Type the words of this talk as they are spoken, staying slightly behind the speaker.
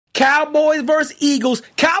Cowboys versus Eagles.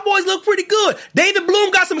 Cowboys look pretty good. David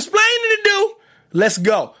Bloom got some explaining to do. Let's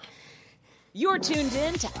go. You're tuned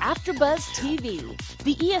in to AfterBuzz TV,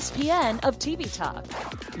 the ESPN of TV talk.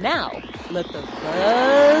 Now, let the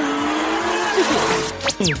buzz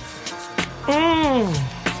begin.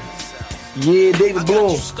 Yeah, David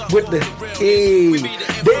Bloom with the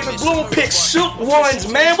David Bloom picked shook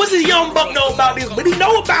ones, man. What's this young buck know about this? But he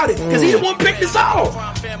know about it because he the one picked this off.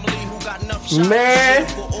 Man,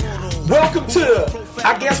 welcome to,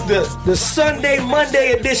 I guess, the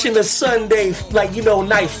Monday edition of Sunday,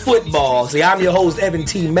 night football. See, I'm your host, Evan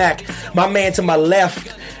T. Mack. My man to my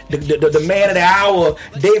left, the man of the hour,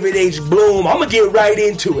 David H. Bloom. I'm going to get right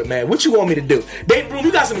into it, man. What you want me to do? David Bloom,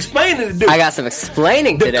 you got some explaining to do. I got some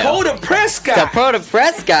explaining to do. Dakota Prescott.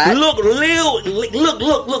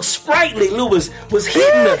 Look sprightly. Lou was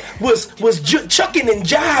hitting was chucking and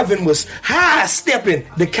jiving, was high stepping.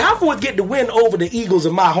 The Cowboys get the win over the Eagles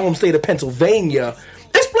in my home state of Pennsylvania.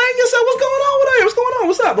 Explain yourself. What's going on with you? What's going on?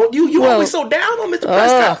 What's up? You always so down on Mr.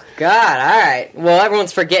 Prescott. Oh, God. All right. Well,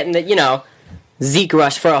 everyone's forgetting that, Zeke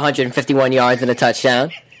rushed for 151 yards and a touchdown,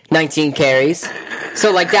 19 carries.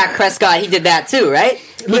 So, Dak Prescott, he did that too, right?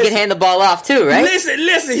 He could hand the ball off too, right?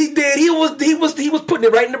 Listen, he did. He was putting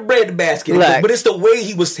it right in the bread basket. Look, but it's the way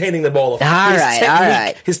he was handing the ball off. All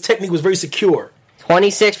right. His technique was very secure.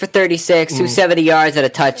 26 for 36, 270 yards and a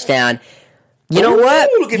touchdown. You know what?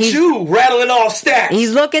 Look at you rattling off stats.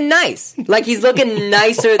 He's looking nice. He's looking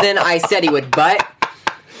nicer than I said he would. But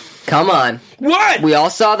come on, what? We all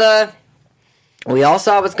saw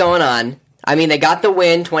what's going on. I mean, they got the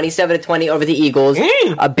win, 27-20 over the Eagles.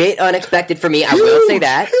 A bit unexpected for me. I will say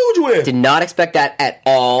that. Huge win. Did not expect that at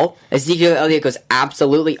all. Ezekiel Elliott goes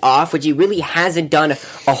absolutely off, which he really hasn't done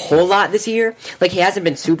a whole lot this year. He hasn't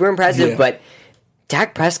been super impressive, but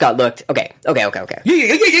Dak Prescott looked okay. Yeah. Go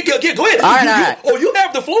ahead. All right. You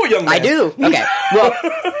have the floor, young man. I do. Okay. Well,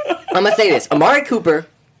 I'm gonna say this: Amari Cooper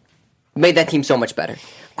made that team so much better.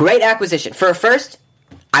 Great acquisition for a first.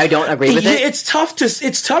 I don't agree with it. It's tough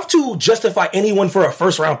to justify anyone for a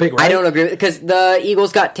first round pick, right? I don't agree with it because the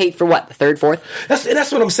Eagles got Tate for what, the third, fourth? That's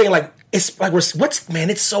what I'm saying. It's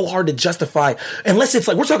so hard to justify unless it's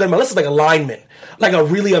we're talking about unless it's a lineman, a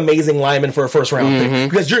really amazing lineman for a first round pick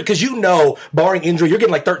because barring injury, you're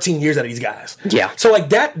getting 13 years out of these guys. Yeah. So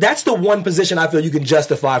that's the one position I feel you can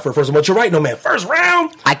justify for a first round. But you're right, no man, first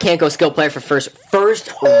round. I can't go skill player for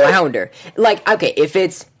first rounder. Okay,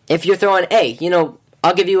 if you're throwing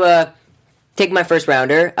I'll give you take my first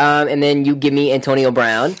rounder, and then you give me Antonio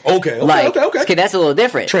Brown. Okay. Okay, that's a little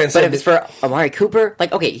different. But if it's for Amari Cooper,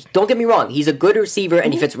 don't get me wrong, he's a good receiver,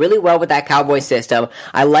 and he fits really well with that Cowboys system.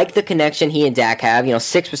 I like the connection he and Dak have.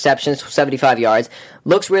 6 receptions, 75 yards.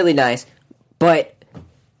 Looks really nice. But,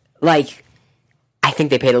 I think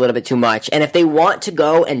they paid a little bit too much. And if they want to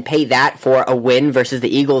go and pay that for a win versus the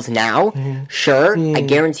Eagles now, sure, I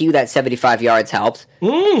guarantee you that 75 yards helped.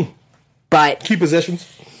 But key possessions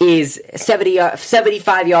is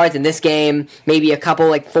 75 yards in this game, maybe a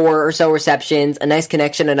couple 4 or so receptions, a nice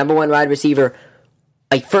connection, a number one wide receiver,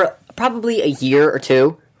 for probably a year or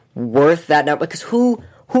two worth that number. Because who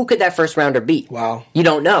could that first rounder be? Wow, you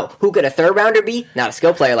don't know. Who could a third rounder be? Not a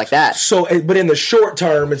skill player like that. So, but in the short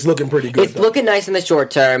term, it's looking pretty good. It's looking nice in the short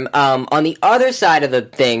term. On the other side of the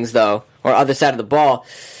things, though, or other side of the ball,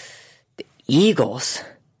 the Eagles.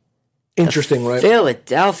 Interesting, right?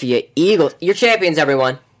 Philadelphia Eagles. You're champions,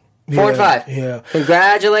 everyone. 4-5. Yeah.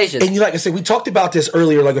 Congratulations. And like I said, we talked about this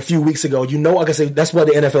earlier, a few weeks ago. Like I said, that's why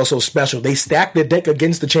the NFL is so special. They stack the deck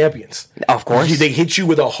against the champions. Of course. They hit you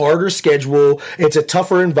with a harder schedule. It's a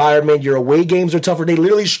tougher environment. Your away games are tougher. They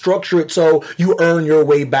literally structure it so you earn your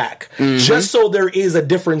way back. Just so there is a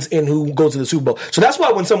difference in who goes to the Super Bowl. So that's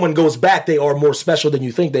why when someone goes back, they are more special than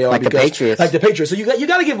you think they are. The Patriots. Like the Patriots. So you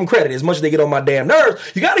got to give them credit. As much as they get on my damn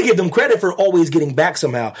nerves, you got to give them credit for always getting back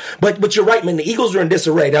somehow. But you're right, man. The Eagles are in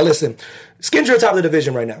disarray. Now listen. Skins are top of the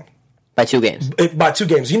division right now. By 2 games. By 2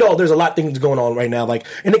 games. There's a lot of things going on right now.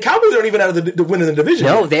 And the Cowboys aren't even out of the winning the division.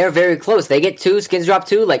 No, they're very close. They get 2, Skins drop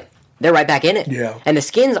 2, they're right back in it. Yeah. And the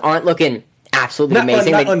Skins aren't looking absolutely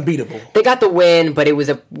amazing. Not unbeatable. They got the win, but it was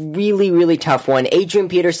a really, really tough one. Adrian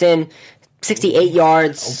Peterson, 68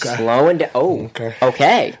 yards. Okay. Slowing down. Oh,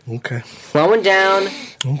 okay. Slowing down.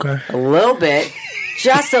 Okay. A little bit.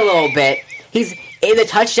 Just a little bit. The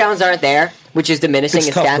touchdowns aren't there, which is diminishing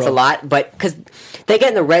his stats a lot, but because they get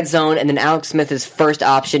in the red zone, and then Alex Smith's first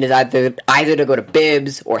option is either to go to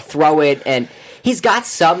Bibbs or throw it, and he's got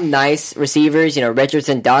some nice receivers,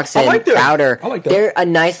 Richardson, Dawson, Crowder. I like that. They're a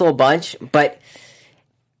nice little bunch, but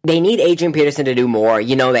they need Adrian Peterson to do more.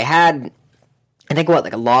 They had I think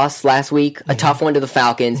like a loss last week, a tough one to the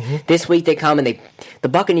Falcons. This week they come and the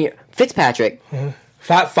Buccaneers, Fitzpatrick.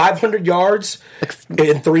 500 yards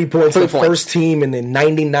and 3 points. The first team in the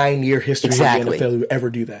 99-year history of the NFL to ever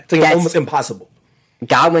do that. It's almost impossible.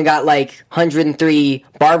 Godwin got like 103.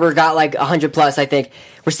 Barber got like 100 plus, I think,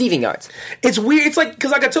 receiving yards. It's weird. It's like,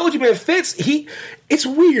 because like I told you, man, Fitz, it's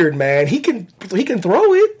weird, man. He can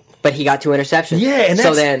throw it. But he got 2 interceptions. Yeah, and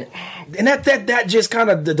that just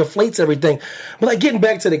kind of deflates everything. But like getting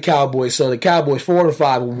back to the Cowboys, so the Cowboys 4-5,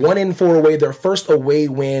 1-4 away, their first away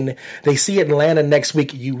win. They see Atlanta next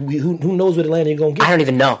week. Who knows what Atlanta you're gonna get? I don't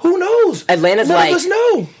even know. Who knows? Atlanta's None of us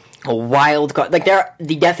know. A wild card. Like, they're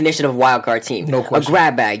the definition of a wild card team. No question. A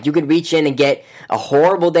grab bag. You could reach in and get a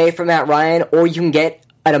horrible day from Matt Ryan, or you can get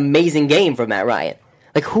an amazing game from Matt Ryan.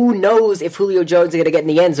 Like, who knows if Julio Jones is going to get in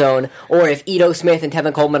the end zone, or if Ito Smith and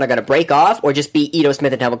Tevin Coleman are going to break off, or just be Ito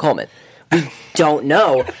Smith and Tevin Coleman. We don't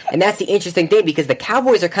know. And that's the interesting thing, because the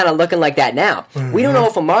Cowboys are kind of looking like that now. We don't know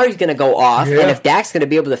if Amari's going to go off, and if Dak's going to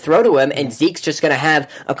be able to throw to him, and Zeke's just going to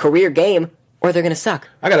have a career game, or they're going to suck.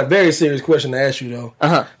 I got a very serious question to ask you, though.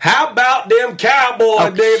 How about them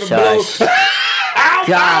Cowboys, David Blow? How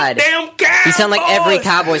about them Cowboys? You sound like every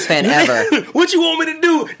Cowboys fan ever. What you want me to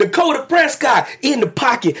do? Dakota Prescott in the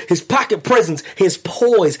pocket, his pocket presence, his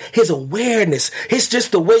poise, his awareness. It's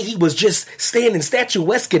just the way he was just standing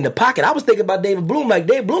statuesque in the pocket. I was thinking about David Bloom, like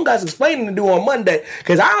Dave Bloom got some explaining to do on Monday,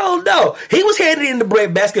 because I don't know. He was headed in the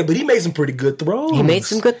breadbasket, but he made some pretty good throws. He made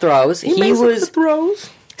some good throws. He made some good throws.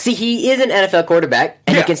 See, he is an NFL quarterback,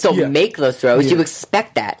 and he can still make those throws. You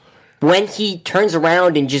expect that. When he turns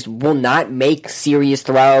around and just will not make serious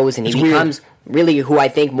throws, and he becomes really who I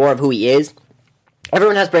think more of who he is,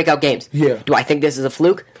 everyone has breakout games. Yeah. Do I think this is a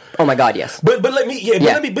fluke? Oh my God, yes. But let me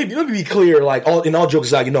be clear. Like, all jokes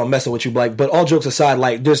aside, I'm messing with you, Blake. But all jokes aside,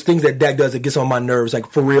 like, there's things that Dak does that gets on my nerves,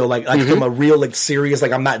 like, for real. Like from a real, like, serious,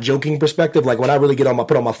 like, I'm not joking perspective. Like, when I really put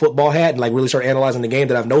on my football hat and like really start analyzing the game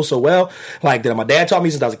that I've known so well, like that my dad taught me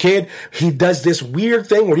since I was a kid. He does this weird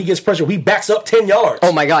thing where he gets pressure. He backs up 10 yards.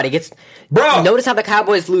 Oh my God, he gets. Bro, notice how the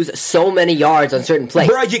Cowboys lose so many yards on certain plays.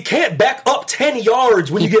 Bro, you can't back up 10 yards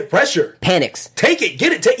when you get pressure. Panics. Take it.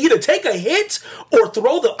 Get it. Either take a hit or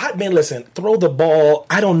throw the ball.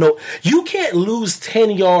 I don't know. You can't lose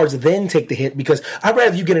 10 yards then take the hit, because I'd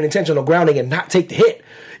rather you get an intentional grounding and not take the hit.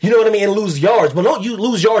 You know what I mean? And lose yards. But don't you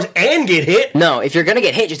lose yards and get hit. No, if you're going to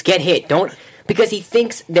get hit, just get hit. Don't. Because he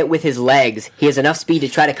thinks that with his legs, he has enough speed to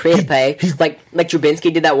try to create a play. He's like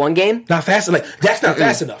Trubinsky did that one game. Not fast enough. That's not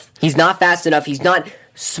fast enough. He's not fast enough. He's not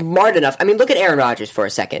smart enough. I mean, look at Aaron Rodgers for a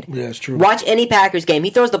second. Yeah, it's true. Watch any Packers game.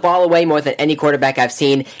 He throws the ball away more than any quarterback I've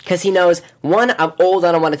seen, because he knows, one, I'm old,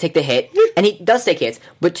 I don't want to take the hit, and he does take hits,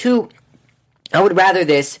 but two, I would rather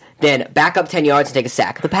this than back up 10 yards and take a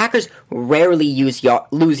sack. The Packers rarely lose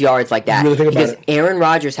yards like that, because Aaron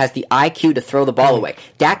Rodgers has the IQ to throw the ball away.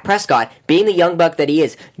 Dak Prescott, being the young buck that he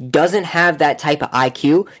is, doesn't have that type of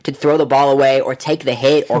IQ to throw the ball away or take the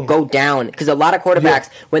hit or go down, because a lot of quarterbacks,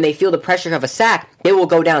 when they feel the pressure of a sack, they will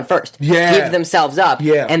go down first, give themselves up,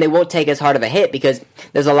 and they won't take as hard of a hit, because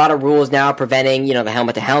there's a lot of rules now preventing, the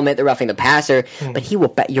helmet to helmet, the roughing the passer, but he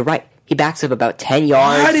will, you're right, he backs up about 10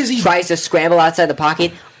 yards, tries to scramble outside the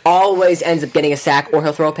pocket, always ends up getting a sack, or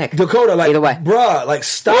he'll throw a pick. Dakota, like, either way. Bruh, like,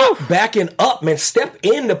 stop backing up, man. Step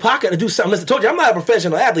in the pocket and do something. Listen, I told you, I'm not a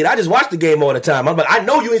professional athlete. I just watch the game all the time. I'm like, I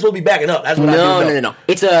know you ain't supposed to be backing up. That's what I do. No.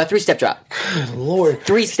 It's a 3-step drop. Good Lord.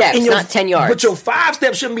 3 steps, not 10 yards. But your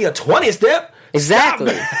 5-step shouldn't be a 20-step.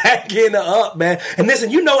 Exactly. Stop backing up, man. And listen,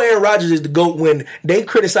 Aaron Rodgers is the GOAT when they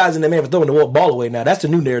criticizing the man for throwing the ball away now. That's the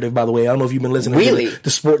new narrative, by the way. I don't know if you've been listening to the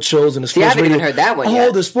sports shows and the sports radio. I haven't even heard that one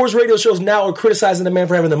yet. The sports radio shows now are criticizing the man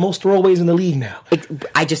for having the most throwaways in the league now.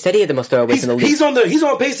 I just said he had the most throwaways in the league. He's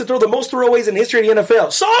on pace to throw the most throwaways in the history of the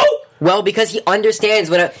NFL. So? Well, because he understands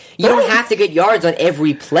you don't have to get yards on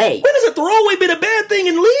every play. When has a throwaway been a bad thing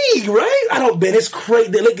in league, right? I don't, Ben. It's crazy.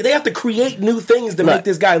 They have to create new things to make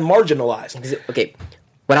this guy marginalized. Okay.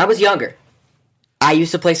 When I was younger, I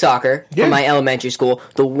used to play soccer for my elementary school.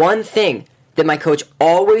 The one thing that my coach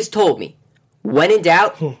always told me, when in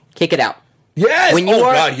doubt, kick it out. Yes.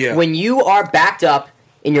 When you are backed up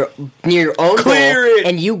near your own goal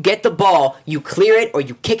and you get the ball, you clear it or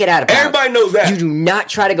you kick it out of bounds. Everybody knows that. You do not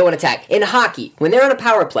try to go and attack. In hockey, when they're on a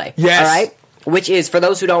power play, all right? Which is, for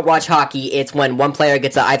those who don't watch hockey, it's when one player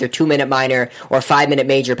gets a either 2-minute minor or 5-minute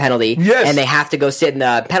major penalty, and they have to go sit in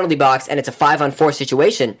the penalty box, and it's a 5-on-4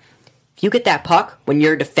 situation. If you get that puck when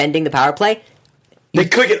you're defending the power play, They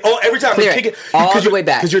click it every time. They kick it all the way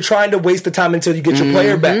back because you're trying to waste the time until you get your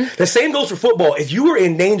player back. The same goes for football. If you are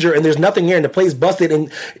in danger and there's nothing here and the play's busted, and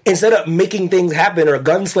instead of making things happen or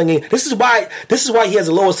gunslinging, this is why he has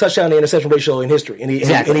the lowest touchdown to interception ratio in history, and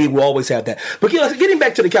he will always have that. But getting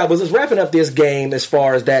back to the Cowboys, let's wrapping up this game as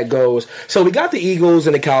far as that goes. So we got the Eagles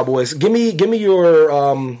and the Cowboys. Give me your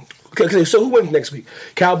okay. So who wins next week,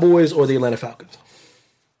 Cowboys or the Atlanta Falcons?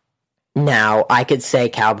 Now, I could say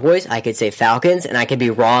Cowboys, I could say Falcons, and I could be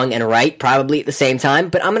wrong and right probably at the same time,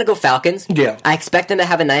 but I'm going to go Falcons. Yeah. I expect them to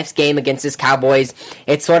have a nice game against this Cowboys.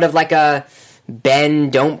 It's sort of like a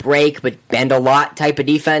bend, don't break, but bend a lot type of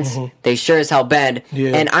defense. They sure as hell bend.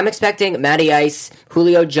 Yeah. And I'm expecting Matty Ice,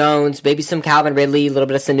 Julio Jones, maybe some Calvin Ridley, a little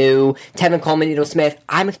bit of Sanu, Tevin Coleman, Nito Smith.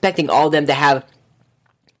 I'm expecting all of them to have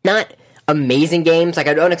not amazing games. Like,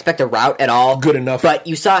 I don't expect a rout at all. Good enough. But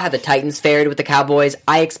you saw how the Titans fared with the Cowboys.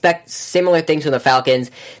 I expect similar things from the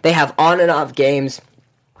Falcons. They have on and off games.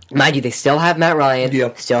 Mind you, they still have Matt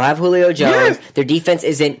Ryan. Still have Julio Jones. Their defense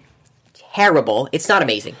isn't terrible. It's not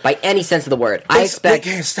amazing by any sense of the word. They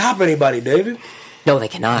can't stop anybody, David. No, they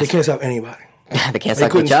cannot. They can't stop anybody. They can't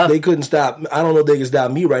stop each other. They couldn't stop. I don't know if they can stop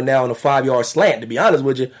me right now on a 5-yard slant, to be honest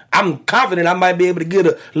with you. I'm confident I might be able to get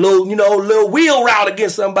a little wheel route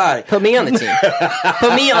against somebody. Put me on the team.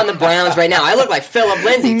 Put me on the Browns right now. I look like Philip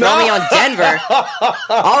Lindsay. Throw me on Denver.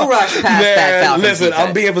 I'll rush past that Falcons listen, defense.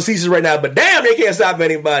 I'm being facetious right now, but damn, they can't stop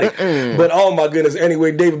anybody. But oh my goodness.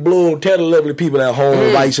 Anyway, David Bloom, tell the lovely people at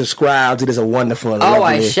home why you subscribe to this wonderful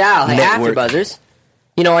I shall. Hey, network. AfterBuzzers.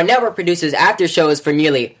 Our network produces after shows for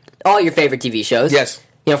nearly all your favorite TV shows. Yes.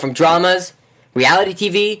 From dramas, reality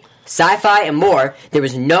TV, sci-fi, and more. There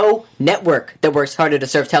is no network that works harder to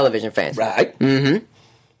serve television fans. Right.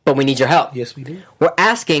 But we need your help. Yes, we do. We're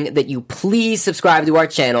asking that you please subscribe to our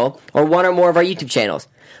channel or one or more of our YouTube channels.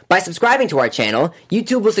 By subscribing to our channel,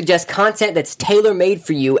 YouTube will suggest content that's tailor-made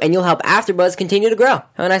for you, and you'll help AfterBuzz continue to grow.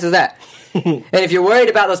 How nice is that? And if you're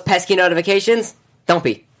worried about those pesky notifications, don't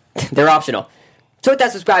be. They're optional. So hit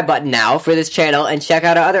that subscribe button now for this channel and check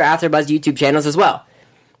out our other AfterBuzz YouTube channels as well.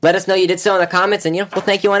 Let us know you did so in the comments, and we'll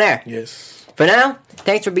thank you on air. Yes. For now,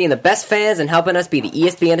 thanks for being the best fans and helping us be the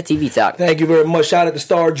ESPN of TV Talk. Thank you very much. Shout out to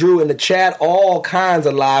Star Drew in the chat. All kinds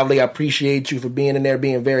of lively. I appreciate you for being in there,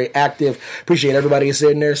 being very active. Appreciate everybody that's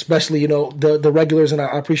in there, especially, the regulars. And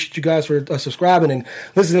I appreciate you guys for subscribing and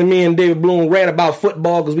listening to me and David Bloom rant about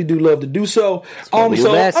football, because we do love to do so. So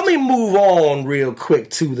let me move on real quick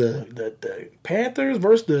to the Panthers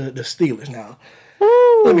versus the Steelers now.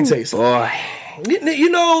 Ooh, let me tell you something. Boy.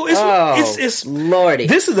 It's Lordy.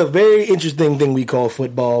 This is a very interesting thing we call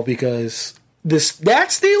football, because that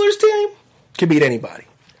Steelers team can beat anybody.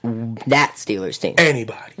 That Steelers team.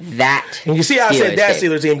 Anybody. And you see how I said that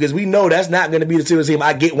Steelers team, because we know that's not going to be the Steelers team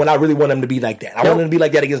I get when I really want them to be like that. I want them to be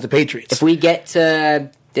like that against the Patriots. If we get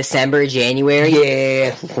to December, January,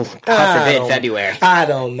 God forbid February, I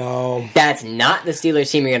don't know. That's not the Steelers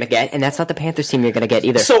team you're going to get, and that's not the Panthers team you're going to get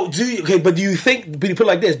either. So, do you think, but you put it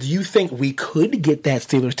like this, do you think we could get that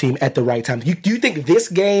Steelers team at the right time? Do you think this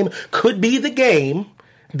game could be the game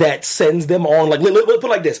that sends them on? Like, let's put it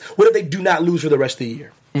like this. What if they do not lose for the rest of the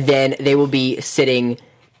year? Then they will be sitting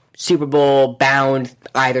Super Bowl bound,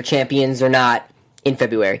 either champions or not, in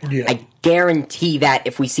February. Yeah. I guarantee that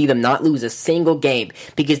if we see them not lose a single game,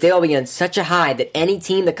 because they'll be on such a high that any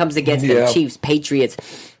team that comes against them, Chiefs, Patriots,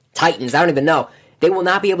 Titans, I don't even know, they will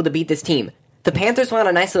not be able to beat this team. The Panthers went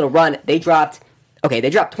on a nice little run. They dropped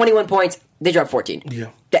 21 points. They dropped 14.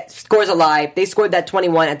 Yeah. That score's a lie. They scored that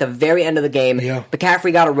 21 at the very end of the game. Yeah.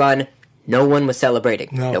 McCaffrey got a run. No one was celebrating.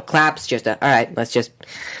 No claps. Just all right, let's go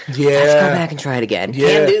back and try it again. Yeah.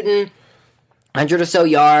 Cam Newton, 100 or so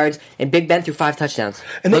yards, and Big Ben threw 5 touchdowns.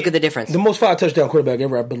 And look at the difference. The most 5 touchdown quarterback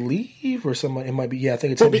ever, I believe, or somebody. It might be. Yeah, I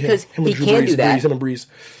think it's him. Because him he can do that. Him and Breeze.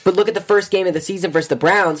 But look at the first game of the season versus the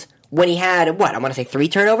Browns when he had I want to say 3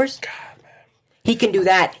 turnovers. God, man. He can do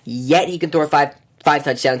that. Yet he can throw 5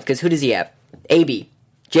 touchdowns. Because who does he have? AB,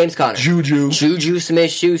 James Conner, Juju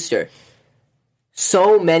Smith-Schuster.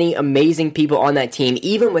 So many amazing people on that team,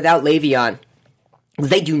 even without Le'Veon.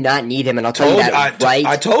 They do not need him, and I'll tell you that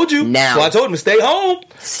I told you. Now. So I told him to stay home.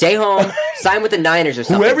 Stay home. Sign with the Niners or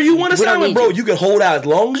something. Whoever you want to sign with, bro, you can hold out as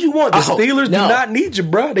long as you want. The Steelers do not need you,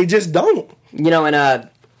 bro. They just don't. And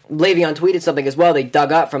Le'Veon tweeted something as well. They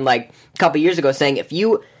dug up from a couple years ago saying, if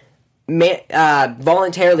you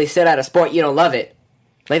voluntarily sit out a sport, you don't love it.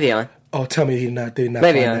 Le'Veon, Oh, tell me they did not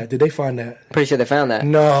find that. Did they find that? Pretty sure they found that.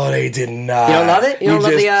 No, they did not. You don't love it? You don't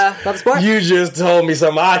love the sport? You just told me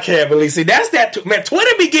something I can't believe. See, that's that. Man,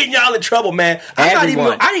 Twitter be getting y'all in trouble, man.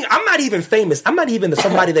 I'm not even famous. I'm not even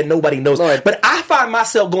somebody that nobody knows. Lord. But I find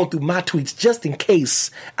myself going through my tweets just in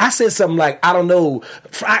case I said something like, I don't know,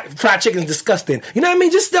 fried chicken's disgusting. You know what I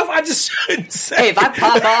mean? Just stuff I just shouldn't say. Hey, if I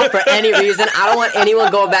pop off for any reason, I don't want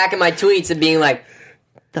anyone going back in my tweets and being like,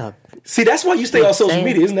 See, that's why you stay on social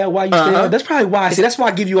media. Isn't that why you stay on? That's probably why. See, that's why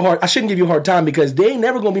I shouldn't give you a hard time, because there ain't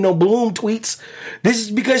never going to be no balloon tweets. This is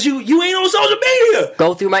because you ain't on social media.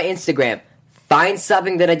 Go through my Instagram. Find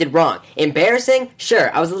something that I did wrong. Embarrassing? Sure,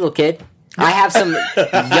 I was a little kid. I have some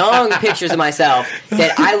young pictures of myself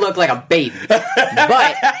that I look like a baby.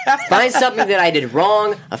 But find something that I did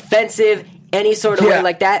wrong, offensive, any sort of way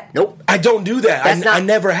like that. Nope. I don't do that. I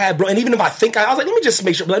never had, bro. And even if I think I was like, let me just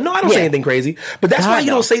make sure. Like, no, I don't say anything crazy. But that's why you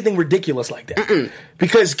don't say anything ridiculous like that.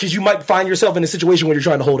 Because you might find yourself in a situation where you're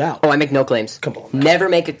trying to hold out. Oh, I make no claims. Come on, man. Never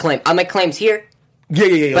make a claim. I'll make claims here.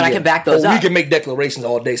 Yeah. But I can back those up. We can make declarations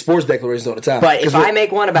all day, sports declarations all the time. But if I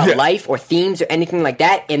make one about life or themes or anything like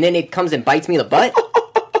that, and then it comes and bites me in the butt,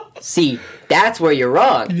 see, that's where you're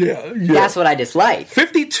wrong. Yeah. That's what I dislike.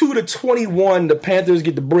 52-21, the Panthers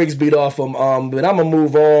get the brakes beat off them. But I'm going to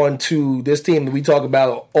move on to this team that we talk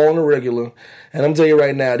about on the regular. And I'm telling you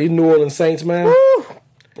right now, these New Orleans Saints, man. Woo,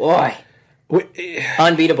 boy.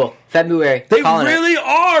 Unbeatable. February. They really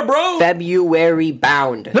are, bro. February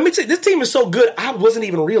bound. Let me tell you, this team is so good, I wasn't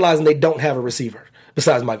even realizing they don't have a receiver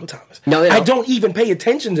besides Michael Thomas. No, they don't. I don't even pay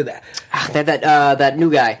attention to that. That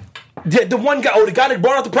new guy. The one guy, the guy that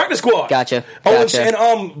brought out the practice squad. Gotcha.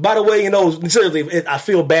 And by the way, seriously, I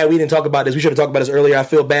feel bad. We didn't talk about this. We should have talked about this earlier. I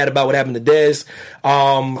feel bad about what happened to Dez.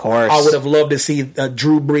 Of course. I would have loved to see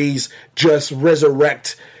Drew Brees just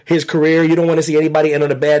resurrect his career. You don't want to see anybody end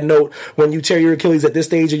on a bad note. When you tear your Achilles at this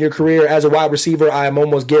stage in your career as a wide receiver, I am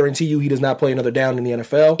almost guarantee you he does not play another down in the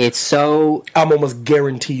NFL. I'm almost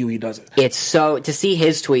guarantee you he doesn't. To see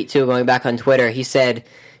his tweet too, going back on Twitter, he said,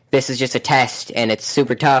 "This is just a test, and it's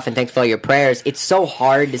super tough, and thanks for all your prayers." It's so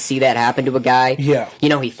hard to see that happen to a guy. Yeah.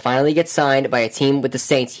 He finally gets signed by a team with the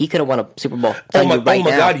Saints. He could have won a Super Bowl. Oh my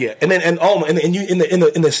God, yeah. And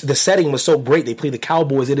the setting was so great. They played the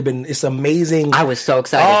Cowboys. It's amazing. I was so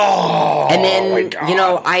excited. Oh, and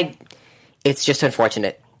then, it's just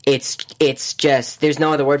unfortunate. It's just, there's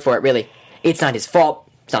no other word for it, really. It's not his fault.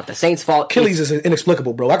 It's not the Saints' fault. Achilles is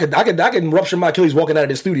inexplicable, bro. I could rupture my Achilles walking out of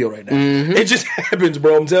this studio right now. Mm-hmm. It just happens,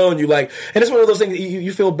 bro. I'm telling you, and it's one of those things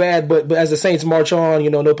you feel bad, but as the Saints march on,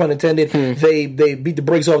 no pun intended, they beat the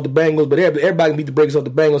brakes off the Bengals, but everybody beat the brakes off the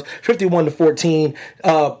Bengals, 51-14.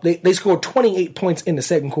 They scored 28 points in the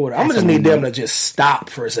second quarter. I'm gonna just need them to just stop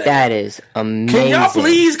for a second. That is amazing. Can y'all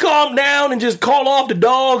please calm down and just call off the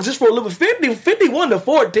dogs just for a little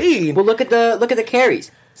 51-14? Well, look at the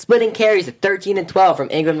carries. Splitting carries at 13 and 12 from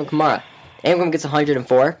Ingram and Kamara. Ingram gets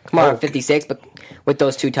 104. Kamara 56, but with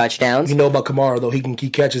those 2 touchdowns. You know about Kamara, though. He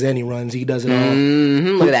catches and he runs. He does it all.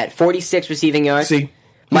 Mm-hmm. Look at that. 46 receiving yards. See?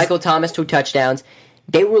 Michael Thomas, 2 touchdowns.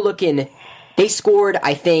 They scored,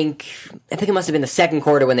 I think it must have been the second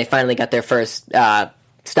quarter when they finally got their first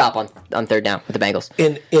stop on third down with the Bengals.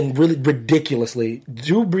 And really ridiculously,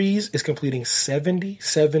 Drew Brees is completing 77%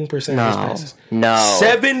 of his passes. No.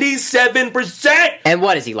 77%! And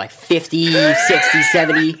what is he, like 50, 60,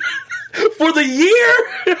 70? For the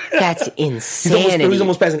year? That's insanity. He's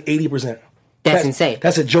almost passing 80%. That's insane.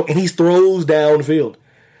 That's a joke. And he throws downfield.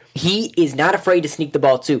 He is not afraid to sneak the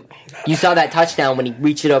ball, too. You saw that touchdown when he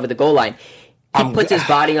reached it over the goal line. He puts his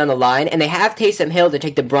body on the line, and they have Taysom Hill to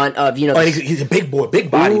take the brunt of, he's a big boy, big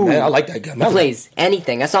body, man. I like that guy. He plays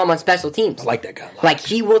anything. I saw him on special teams. I like that guy.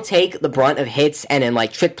 He will take the brunt of hits and then,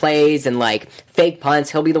 trick plays and, fake punts.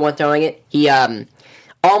 He'll be the one throwing it. He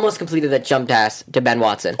almost completed that jump pass to Ben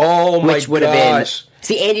Watson. Oh, my gosh. Which would have been...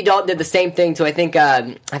 See, Andy Dalton did the same thing to, I think,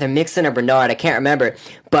 either Mixon or Bernard. I can't remember.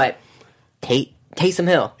 But Taysom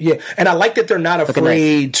Hill. Yeah, and I like that they're not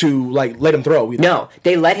afraid to let him throw either. No,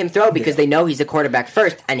 they let him throw because they know he's a quarterback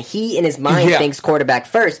first, and he in his mind thinks quarterback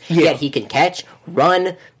first. Yet he can catch,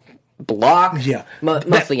 run, block. Yeah,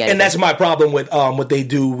 mostly anything. And that's my problem with what they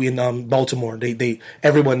do in Baltimore. They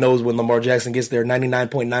everyone knows when Lamar Jackson gets there,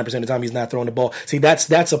 99.9% of the time he's not throwing the ball. See, that's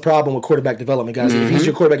a problem with quarterback development, guys. If he's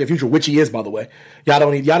your quarterback of the future, which he is, by the way, y'all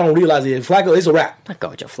don't realize it. Flacco, it's a wrap. Let go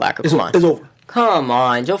of Joe Flacco. It's over. Come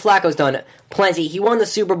on, Joe Flacco's done plenty. He won the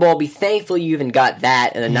Super Bowl. Be thankful you even got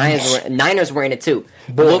that. And the Niners were in it too.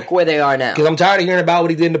 Boy. Look where they are now. Because I'm tired of hearing about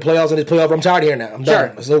what he did in the playoffs and his playoff. I'm tired of hearing that. I'm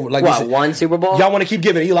done. It's over. One Super Bowl? Y'all want to keep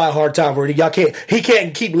giving Eli a hard time for it. He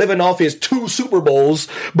can't keep living off his 2 Super Bowls.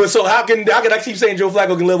 But so how can I keep saying Joe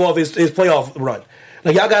Flacco can live off his playoff run?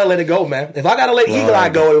 Like, y'all gotta let it go, man. If I gotta let Eagle-Eye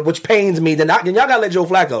go, which pains me, then y'all gotta let Joe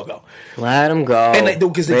Flacco go. Let him go. And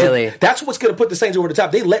because that's what's gonna put the Saints over the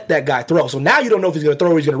top. They let that guy throw. So now you don't know if he's gonna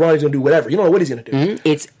throw, he's gonna run, he's gonna do whatever. You don't know what he's gonna do. Mm-hmm.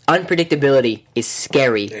 It's unpredictability is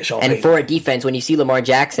scary. And for a defense, when you see Lamar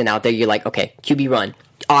Jackson out there, you're like, okay, QB run,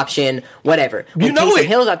 option, whatever. When Taysom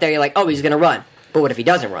Hill's out there, you're like, oh, he's gonna run. But what if he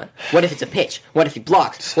doesn't run? What if it's a pitch? What if he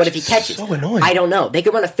blocks? What if he catches? So annoying. I don't know. They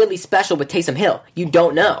could run a Philly special with Taysom Hill. You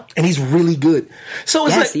don't know. And he's really good. So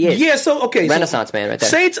it's he is. Yeah, so okay. Renaissance man right there.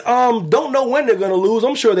 Saints don't know when they're gonna lose.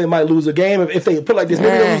 I'm sure they might lose a game. If they put like this,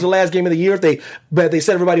 maybe they'll lose the last game of the year if they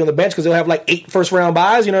set everybody on the bench because they'll have like 8 first-round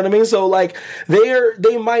buys, you know what I mean? So like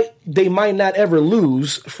they might not ever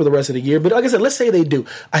lose for the rest of the year. But like I said, let's say they do.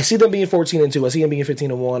 I see them being 14-2. I see them being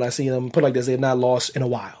 15-1. I see them put like this, they've not lost in a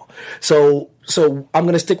while. So I'm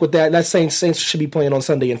going to stick with that. That Saints should be playing on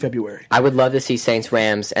Sunday in February. I would love to see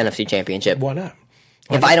Saints-Rams NFC Championship. Why not?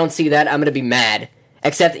 If I don't see that, I'm going to be mad.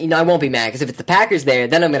 Except, I won't be mad, because if it's the Packers there,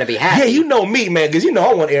 then I'm going to be happy. Yeah, you know me, man, because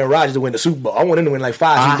I want Aaron Rodgers to win the Super Bowl. I want him to win like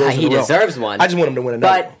 5 Super Bowls in a row. He deserves one. I just want him to win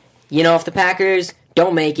another. But, if the Packers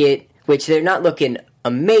don't make it, which they're not looking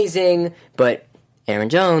amazing, but Aaron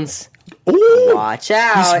Jones... Ooh, watch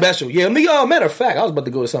out. He's special. Yeah, matter of fact, I was about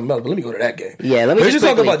to go to something else, but let me go to that game. Yeah, let me just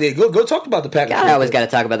talk about the go talk about the Packers. I always got to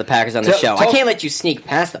talk about the Packers on the show. I can't let you sneak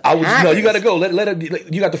past the Packers. No, you got to go.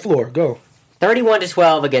 You got the floor. Go.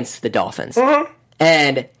 31-12 against the Dolphins. Uh-huh.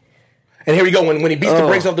 And here we go. When he beats the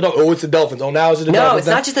brakes off the Dolphins. Oh, it's the Dolphins. Oh, now it's the Dolphins. No, it's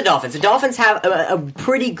not just the Dolphins. The Dolphins have a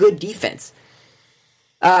pretty good defense.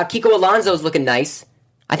 Kiko Alonso's looking nice.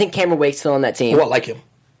 I think Cameron Wake's still on that team. Oh, I like him.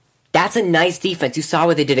 That's a nice defense. You saw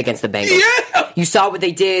what they did against the Bengals. Yeah! You saw what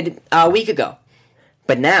they did a week ago.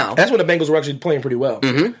 But now... That's when the Bengals were actually playing pretty well.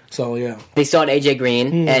 Mm-hmm. So, yeah. They saw AJ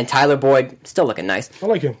Green and Tyler Boyd still looking nice. I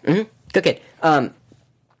like him. Mm-hmm. Good kid.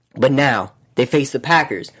 But now, they face the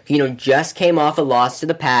Packers, who, just came off a loss to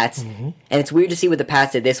the Pats. Mm-hmm. And it's weird to see what the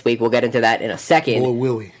Pats did this week. We'll get into that in a second. Or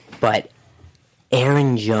will we? But...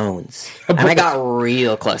 Aaron Jones. And I got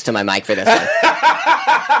real close to my mic for this one.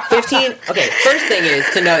 15. Okay, first thing is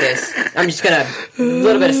to notice, I'm just going to, a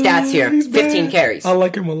little bit of stats here. 15 carries. I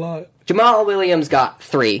like him a lot. Jamal Williams got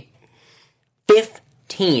 3.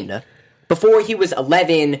 15. Before he was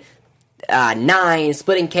 11, 9,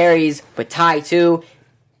 splitting carries with Ty 2.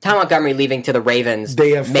 Ty Montgomery leaving to the Ravens. They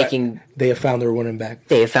have found their running back.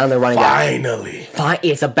 They have found their running back. Finally.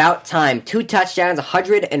 It's about time. 2 touchdowns,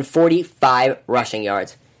 145 rushing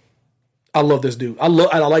yards. I love this dude. I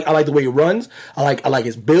like the way he runs. I like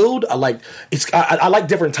his build. I like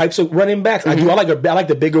different types of running backs. Mm-hmm. I like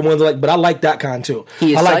the bigger ones. But I like that kind too.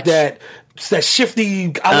 That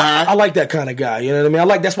shifty. I like that kind of guy. You know what I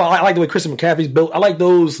mean? That's why I like the way Christian McCaffrey's built. I like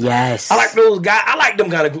those. Yes. I like those guys. I like them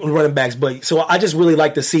kind of running backs. But so I just really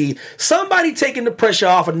like to see somebody taking the pressure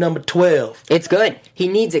off of number 12. It's good. He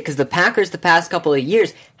needs it because the Packers the past couple of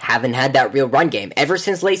years haven't had that real run game. Ever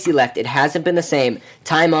since Lacey left, it hasn't been the same.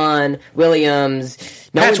 Tymon, Williams,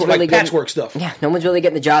 patchwork stuff. Yeah, no one's really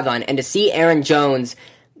getting the job done. And to see Aaron Jones,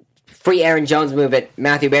 free Aaron Jones movement,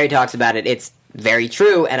 Matthew Berry talks about it. It's very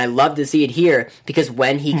true, and I love to see it here because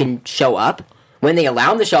when he can show up, when they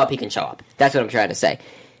allow him to show up, he can show up. That's what I'm trying to say.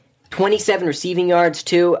 27 receiving yards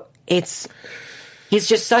too. He's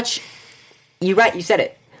just such. You're right. You said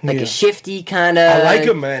it. A shifty kind of. I like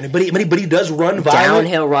him, man. But he does run violent.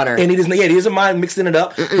 Downhill runner, and he doesn't mind mixing it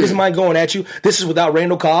up. He doesn't mind going at you. This is without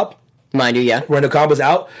Randall Cobb. Mind you, yeah. Randall Cobb is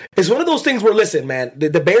out. It's one of those things where, listen, man,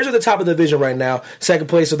 the Bears are the top of the division right now. Second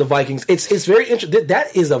place are the Vikings. It's very interesting.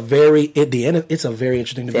 That is it's a very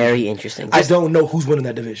interesting division. Very interesting. I don't know who's winning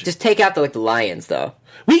that division. Just take out the Lions, though.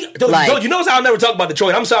 You notice how I'll never talk about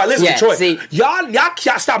Detroit. I'm sorry. Listen, Detroit. See, y'all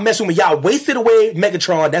stop messing with me. Y'all wasted away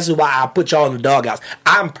Megatron. That's why I put y'all in the doghouse.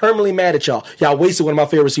 I'm permanently mad at y'all. Y'all wasted one of my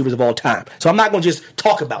favorite receivers of all time. So I'm not going to just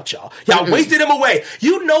talk about y'all. Y'all wasted him away.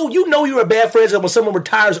 You know you're a bad friend when someone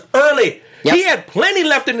retires early. Yep. He had plenty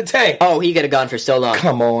left in the tank. Oh, he could have gone for so long.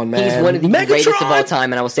 Come on, man. He's one of the greatest of all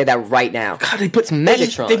time, and I will say that right now. God, they put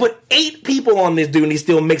Megatron. They put 8 people on this dude, and he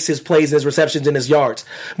still makes his plays, and his receptions, and his yards.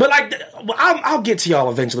 But I'll get to y'all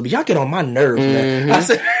eventually. But y'all get on my nerves, man.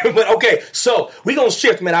 But okay, so we gonna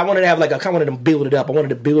shift, man. I wanted to have I wanted to build it up. I wanted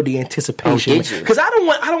to build the anticipation because I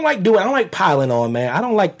don't like piling on, man. I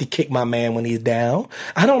don't like to kick my man when he's down.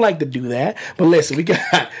 I don't like to do that. But listen, we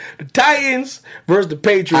got the Titans versus the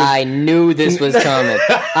Patriots. I knew this was coming.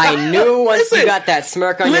 I knew once you got that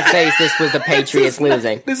smirk on your face, this was the Patriots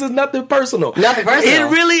losing. This is nothing personal. Nothing personal.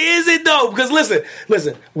 It really is it though? Because listen.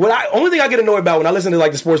 Only thing I get annoyed about when I listen to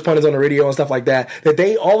like the sports pundits on the radio and stuff like that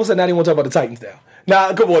they all of a sudden now they want to talk about the Titans now.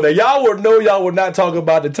 Now, come on, now. Y'all were not talking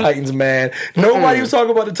about the Titans, man. Nobody was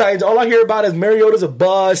talking about the Titans. All I hear about is Mariota's a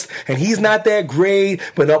bust, and he's not that great.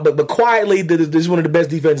 But quietly, this is one of the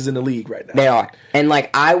best defenses in the league right now. They are. And,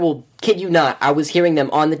 like, I will kid you not, I was hearing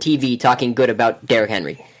them on the TV talking good about Derrick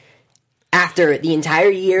Henry. After the entire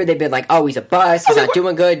year, they've been like, oh, he's a bust, he's not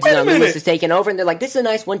doing good, Lewis is taking over, and they're like, this is a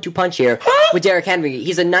nice 1-2 punch here with Derrick Henry.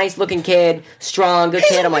 He's a nice-looking kid, strong, good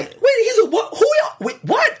kid. I'm like... Wait, he's a what? Who y'all... Wait,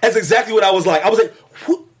 what? That's exactly what I was like. I was like,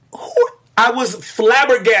 who? I was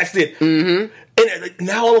flabbergasted. Mm-hmm. And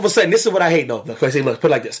now all of a sudden, this is what I hate, though. Look, put it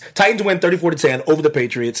like this. Titans win 34-10 over the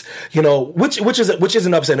Patriots, which is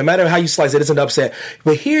an upset. No matter how you slice it, it's an upset.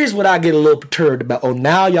 But here's what I get a little perturbed about. Oh,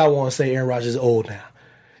 now y'all want to say Aaron Rodgers is old now.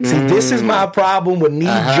 See, this is my problem with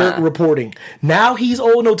knee-jerk reporting. Now he's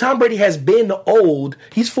old. No, Tom Brady has been old.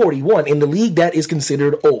 He's 41. In the league, that is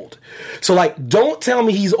considered old. So, like, don't tell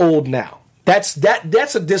me he's old now. That's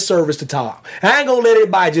a disservice to Tom. I ain't gonna let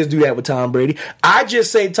everybody just do that with Tom Brady. I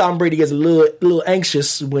just say Tom Brady gets a little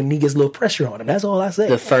anxious when he gets a little pressure on him. That's all I say.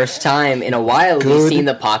 The first time in a while we've seen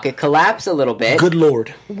the pocket collapse a little bit. Good Lord.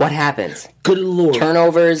 What happens? Good Lord.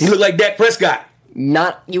 Turnovers. He looked like Dak Prescott.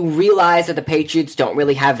 You realize that the Patriots don't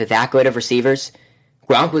really have that good of receivers.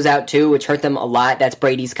 Gronk was out too, which hurt them a lot. That's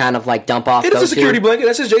Brady's kind of like dump off. It is a security blanket.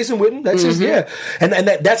 That's just Jason Witten. That's just and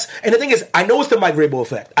the thing is, I know it's the Mike Vrabel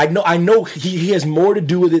effect. I know he has more to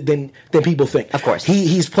do with it than people think. Of course,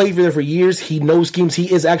 he's played for there for years. He knows schemes.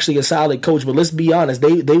 He is actually a solid coach. But let's be honest,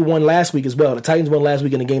 they won last week as well. The Titans won last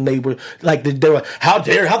week in a game. They were like they were how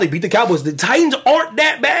they beat the Cowboys. The Titans aren't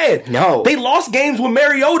that bad. No, they lost games when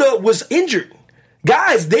Mariota was injured.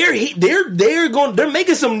 Guys, they're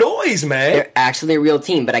making some noise, man. They're actually a real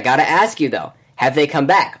team, but I gotta ask you though, have they come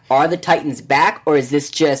back? Are the Titans back, or is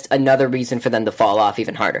this just another reason for them to fall off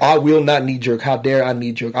even harder? I will not knee jerk. How dare I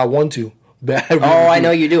knee jerk? I want to. I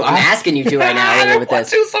know you do. I'm asking you to right now. With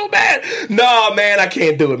this. I want to so bad. No, man, I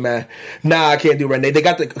can't do it, man. Nah, I can't do it right now. They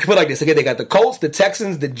got put it like this. Okay, they got the Colts, the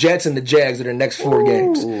Texans, the Jets, and the Jags are their next 4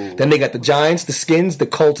 games. Then they got the Giants, the Skins, the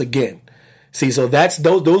Colts again. See, so that's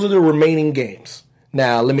those are the remaining games.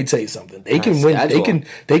 Now, let me tell you something. They can win.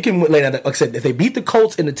 They can win. Like I said, if they beat the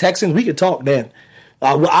Colts and the Texans, we can talk then.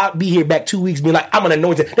 I'll be here back 2 weeks being like, I'm going to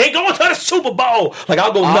anoint it. They going to the Super Bowl. Like,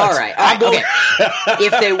 I'll go nuts. All right. Okay.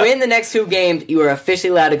 If they win the next 2 games, you are officially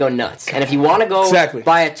allowed to go nuts. And if you want to go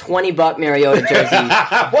buy a $20 Mariota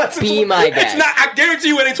jersey, be my guest. It's not. I guarantee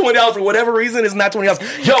you it ain't $20 for whatever reason. It's not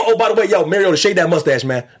 $20. Yo, by the way, Mariota, shave that mustache,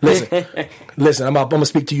 man. Listen. I'm going to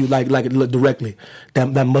speak to you like directly.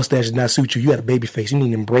 That mustache does not suit you. You got a baby face. You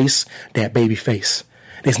need to embrace that baby face.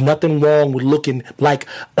 There's nothing wrong with looking like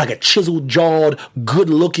a chiseled-jawed,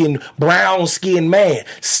 good-looking, brown-skinned man.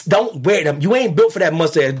 Don't wear them. You ain't built for that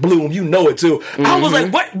mustache, Bloom. You know it, too. Mm-hmm. I was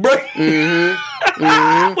like, what, bro?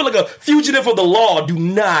 I'm like a fugitive of the law. Do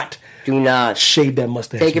not shave that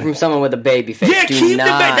mustache. Take it from someone with a baby face. Yeah, keep the baby.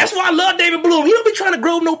 That's why I love David Bloom. He don't be trying to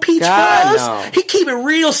grow no peach fuzz. No. He keep it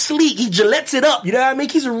real sleek. He Gillettes it up. You know what I mean?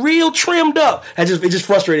 He's real trimmed up. It just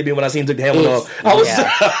frustrated me when I seen him take the helmet off. I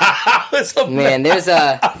was so man, there's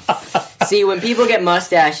see, when people get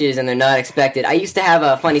mustaches and they're not expected. I used to have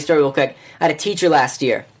a funny story real quick. I had a teacher last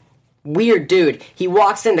year. Weird dude. He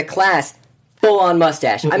walks into class, full on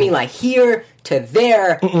mustache. I mean, like here to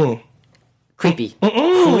there. Creepy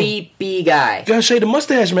guy. You gotta shave the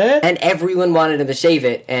mustache, man. And everyone wanted him to shave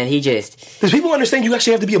it, and he just... Does people understand you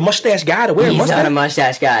actually have to be a mustache guy to wear a mustache? He's not a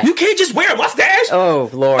mustache guy. You can't just wear a mustache?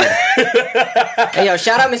 Oh, Lord. Hey, yo,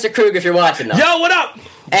 shout out Mr. Krug if you're watching, though. Yo, what up?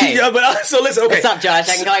 Hey. So listen, okay. What's up, Josh?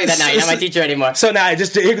 I can call you that now. You're not my teacher anymore. So now,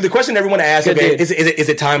 just the question everyone asks, okay, is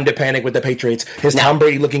it time to panic with the Patriots? Is Tom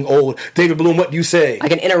Brady looking old? David Bloom, what do you say? I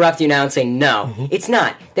can interrupt you now and say no. It's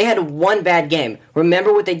not. They had one bad game.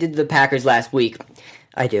 Remember what they did to the Packers last week?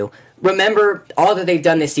 I do. Remember all that they've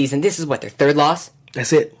done this season. This is what, their 3rd loss?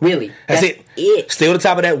 That's it. Really? That's it. Stay on the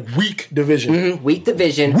top of that weak division. Mm-hmm. Weak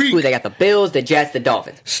division. Ooh, they got the Bills, the Jets, the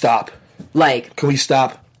Dolphins. Stop. Like, can we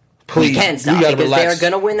stop? Please. We can stop because they're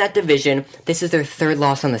going to win that division. This is their 3rd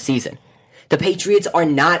loss on the season. The Patriots are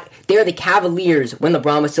not... They're the Cavaliers when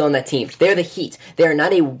LeBron was still on that team. They're the Heat. They are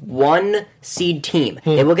not a 1-seed team.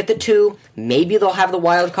 They will get the 2. Maybe they'll have the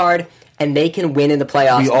wild card. And they can win in the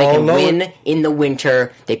playoffs. They can win in the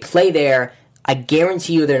winter. They play there. I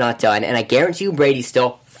guarantee you they're not done. And I guarantee you Brady's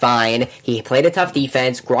still fine. He played a tough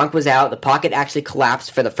defense. Gronk was out. The pocket actually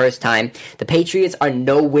collapsed for the first time. The Patriots are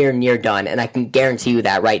nowhere near done. And I can guarantee you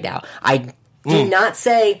that right now. I do not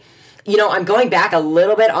say... You know, I'm going back a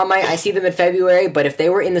little bit on I see them in February. But if they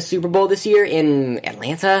were in the Super Bowl this year in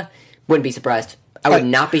Atlanta, wouldn't be surprised. I would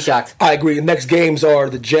not be shocked. I agree. The next games are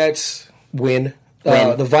the Jets, win.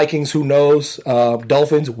 The Vikings, who knows?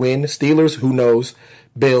 Dolphins, win. Steelers, who knows?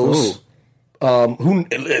 Bills,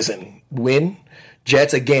 win.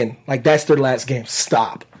 Jets, again. Like, that's their last game.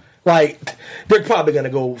 Stop. Like, they're probably going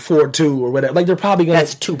to go 4-2 or whatever. Like, they're probably going to...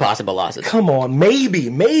 That's 2 possible losses. Come on.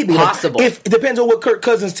 Maybe. Possible. Like, if it depends on what Kirk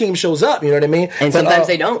Cousins' team shows up. You know what I mean? And sometimes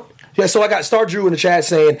they don't. Yeah, so I got Star Drew in the chat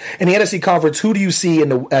saying, in the NFC Conference, who do you see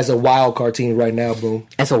as a wild card team right now, Boom?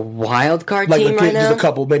 As a wild card team right now? Just a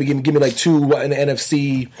couple. Maybe give me like 2 in the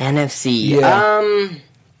NFC. NFC. Yeah.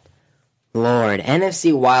 Lord,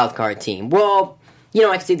 NFC wild card team. Well,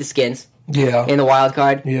 I can see the Skins. Yeah. In the wild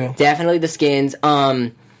card. Yeah. Definitely the Skins.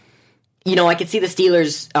 I could see the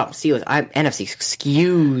Steelers. Oh, Steelers. NFC.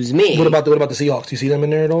 Excuse me. What about the Seahawks? Do you see them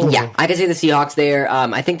in there at all? Yeah, I can see the Seahawks there.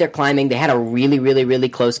 I think they're climbing. They had a really, really, really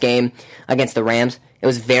close game against the Rams. It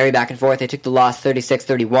was very back and forth. They took the loss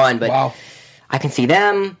 36-31, but wow. I can see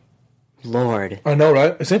them. Lord. I know,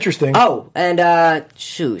 right? It's interesting. Oh, and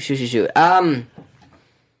shoot.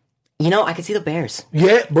 I could see the Bears.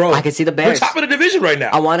 Yeah, bro. I could see the Bears. They're top of the division right now.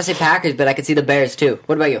 I want to say Packers, but I could see the Bears too.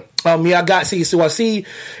 What about you? I see.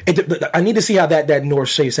 I need to see how that North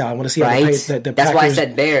shapes out. I want to see how the Packers. That's why I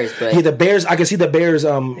said Bears. But yeah, the Bears. I can see the Bears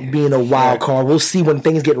being a wild card. We'll see when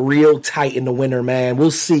things get real tight in the winter, man.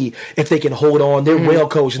 We'll see if they can hold on. They're well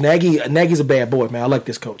coached. Nagy's a bad boy, man. I like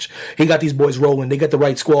this coach. He got these boys rolling. They got the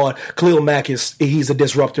right squad. Khalil Mack he's a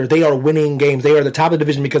disruptor. They are winning games. They are the top of the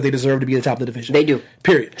division because they deserve to be the top of the division. They do.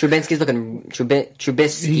 Period. Trubisky's looking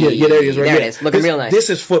Trubisky. Yeah, there he is. Right there it is. Looking real nice.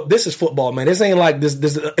 This is football, man. This ain't like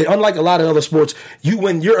this. Unlike a lot of other sports, you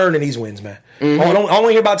win. You're earning these wins, man. Mm-hmm. I don't want to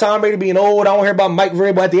hear about Tom Brady being old. I don't hear about Mike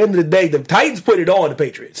Vrabel. At the end of the day, the Titans put it on the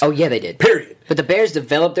Patriots. Oh yeah, they did. Period. But the Bears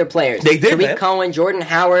developed their players. They did. Tariq Cohen, Jordan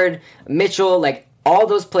Howard, Mitchell, like all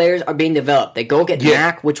those players are being developed. They go get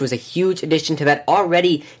Mack, which was a huge addition to that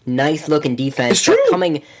already nice looking defense. It's true. They're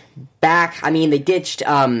coming back. I mean, they ditched.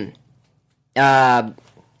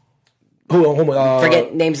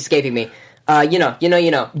 Forget names escaping me. You know.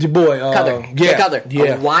 The boy, Cutler. Cutler.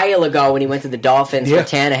 Yeah. A while ago when he went to the Dolphins for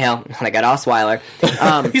Tannehill, and I got Osweiler.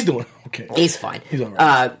 He's doing okay. He's fine. He's all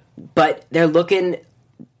right. But they're looking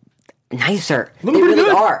nicer. They pretty really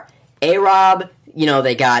good. are. A-Rob,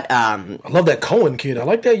 they got... I love that Cohen kid. I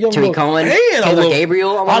like that young Tariq Cohen, Taylor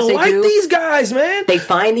Gabriel, I want to say like too. These guys, man. They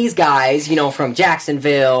find these guys, from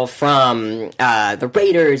Jacksonville, from the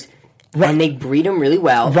Raiders... Right. And they breed them really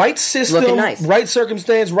well. Right system, looking nice. Right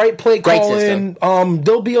circumstance, right play calling.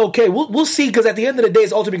 They'll be okay. We'll see, because at the end of the day,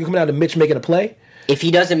 it's ultimately coming down to Mitch making a play. If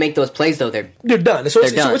he doesn't make those plays, though, they're done. So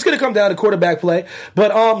it's going to come down to quarterback play.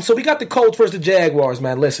 But so we got the Colts versus the Jaguars,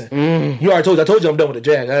 man. Listen, you already told you. I told you I'm done with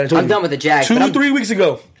the Jags. I'm done with the Jags. 3 weeks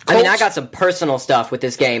ago. Colts. I got some personal stuff with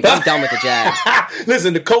this game, but I'm done with the Jags.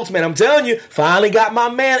 Listen, the Colts, man, I'm telling you, finally got my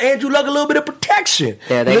man Andrew Luck a little bit of protection.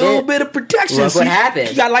 There they did. A little bit of protection. Look what happened.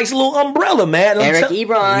 He got like a little umbrella, man. Eric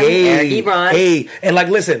Ebron. Hey, and like,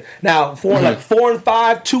 listen, now 4-5,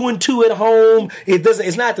 2-2 at home.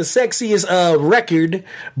 It's not the sexiest record,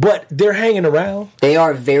 but they're hanging around. They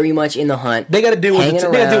are very much in the hunt. They got to deal with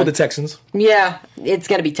the Texans. Yeah, it's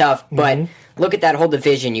going to be tough, but. Look at that whole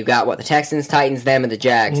division. You got the Texans, Titans, them, and the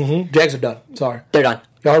Jags. Mm-hmm. Jags are done. Sorry, they're done.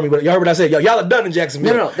 Y'all heard what I said. Y'all are done in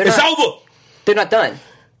Jacksonville. No, it's over. They're not done.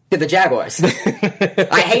 They're the Jaguars.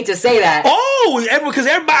 I hate to say that. Oh, because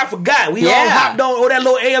everybody forgot. We all hopped on that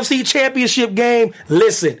little AFC Championship game.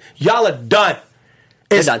 Listen, y'all are done.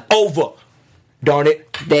 It's done. Over. Darn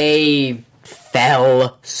it. They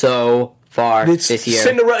fell so far this year.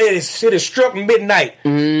 Cinderella. It has struck midnight.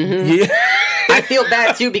 Mm-hmm. Yeah. I feel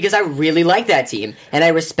bad too because I really like that team and I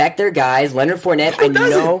respect their guys. Leonard Fournette, who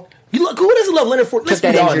doesn't love Leonard Fournette? Let's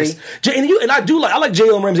be honest. I like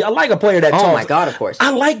Jalen Ramsey. I like a player that talks. Oh my God, of course.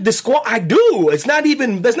 I like the squad. I do. That's not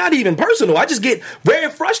even personal. I just get very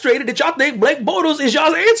frustrated that y'all think Blake Bortles is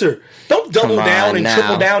y'all's answer. Don't double down and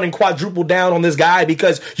triple down and quadruple down on this guy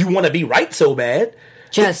because you want to be right so bad.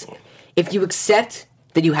 Just if you accept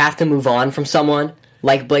that you have to move on from someone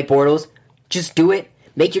like Blake Bortles, just do it.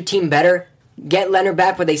 Make your team better. Get Leonard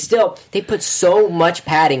back, but they put so much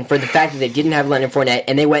padding for the fact that they didn't have Leonard Fournette,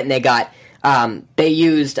 and they went and they got they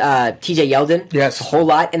used TJ Yeldon a whole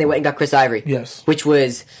lot, and they went and got Chris Ivory, which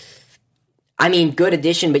was, good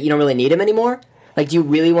addition, but you don't really need him anymore. Like, do you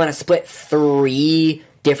really want to split 3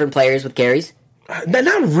 different players with carries?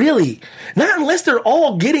 Not really. Not unless they're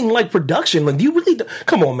all getting like production. Like, do you really?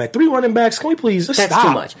 Come on, man. 3 running backs. Can we please? That's stop.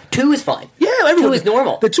 Too much. 2 is fine. Yeah, 2 is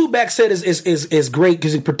normal. The 2-back set is great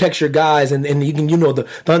because it protects your guys and you can the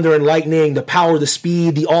thunder and lightning, the power, the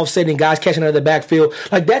speed, the offsetting guys catching out of the backfield.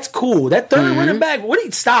 Like, that's cool. That third running back. What do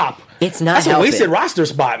you stop? It's not That's helping. a wasted roster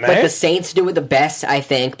spot, man. But the Saints do it the best, I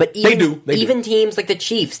think. But even, They do. Teams like the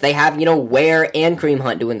Chiefs, they have, Ware and Kareem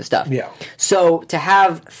Hunt doing the stuff. Yeah. So to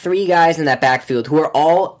have 3 guys in that backfield who are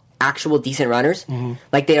all actual decent runners,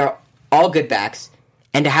 like they are all good backs,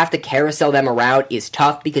 and to have to carousel them around is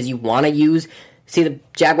tough because you want to use... See, the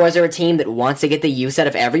Jaguars are a team that wants to get the use out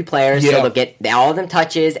of every player, so they'll get all of them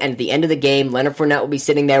touches, and at the end of the game, Leonard Fournette will be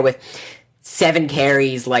sitting there with 7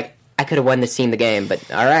 carries, like... I could have won this team the game,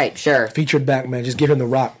 but all right, sure. Featured back, man. Just give him the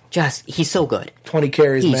rock. He's so good. 20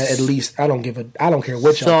 carries, man, at least. I don't care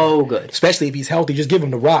what y'all So good. Especially if he's healthy, just give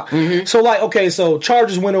him the rock. So, so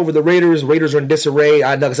Chargers win over the Raiders. Raiders are in disarray.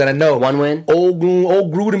 I know. 1 win. Old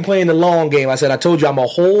Gruden playing the long game. I told you, I'm going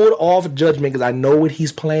to hold off judgment because I know what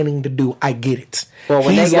he's planning to do. I get it. Well,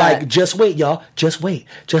 he's like, just wait, y'all. Just wait.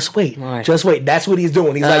 Right. Just wait. That's what he's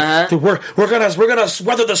doing. He's like, we're gonna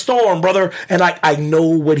weather the storm, brother. And I know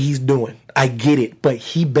what he's doing. I get it, but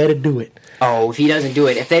he better do it. Oh, if he doesn't do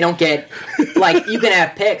it, if they don't get, you can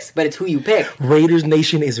have picks, but it's who you pick. Raiders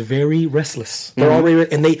Nation is very restless. They're already,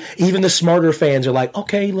 and even the smarter fans are like,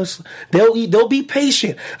 okay, they'll be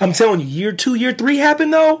patient. I'm telling you, year 2, year 3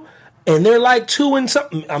 happened though, and they're like 2 and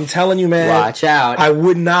something. I'm telling you, man. Watch out. I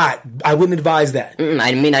wouldn't advise that.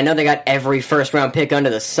 I mean, I know they got every first round pick under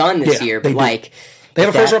the sun this year, but they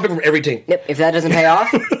have a first round pick from every team. If that doesn't pay off,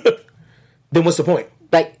 then what's the point?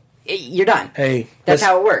 You're done. Hey, that's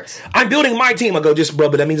how it works. I'm building my team. I go,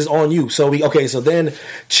 but that means it's on you. So so then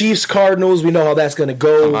Chiefs, Cardinals, we know how that's going to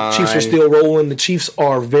go. Chiefs are still rolling. The Chiefs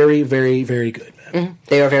are very, very, very good, man.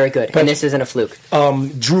 They are very good, and this isn't a fluke.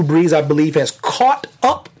 Drew Brees, I believe, has caught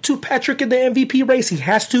up to Patrick in the MVP race. He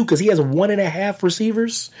has to because he has 1.5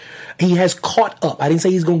 receivers. He has caught up. I didn't say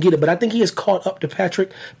he's going to get it, but I think he has caught up to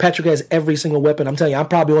Patrick. Patrick has every single weapon. I'm telling you, I'm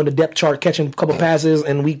probably on the depth chart catching a couple passes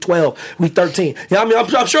in week 12, week 13. Yeah, I mean,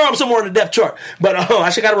 I'm sure I'm somewhere on the depth chart, but I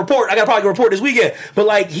should got a report. I got probably a report this weekend. But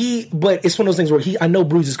but it's one of those things where I know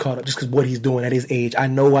Brees is caught up just because what he's doing at his age. I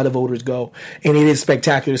know why the voters go, and it is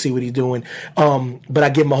spectacular to see what he's doing. But I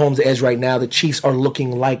give Mahomes the edge right now. The Chiefs are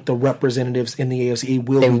looking like the representatives in the AFC. It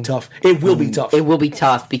will be tough. It will be tough. It will be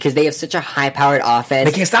tough because they have such a high-powered offense.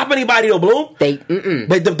 They can't stop anybody though, Bloom.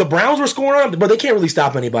 The Browns were scoring on them, but they can't really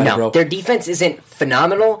stop anybody, bro. Their defense isn't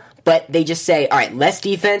phenomenal, but they just say, all right, less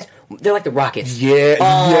defense. They're like the Rockets. Yeah,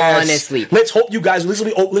 honestly. Yes. Let's hope you guys let's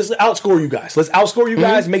outscore you guys. Let's outscore you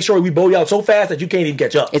guys. Make sure we blow you out so fast that you can't even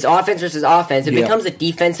catch up. It's offense versus offense. It becomes a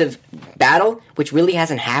defensive battle, which really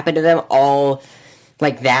hasn't happened to them all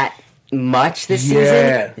like that much this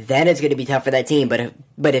season. Then it's going to be tough for that team.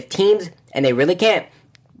 But if teams, and they really can't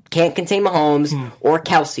contain Mahomes or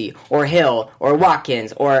Kelsey or Hill or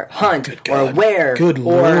Watkins or Hunt or Ware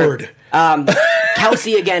Lord.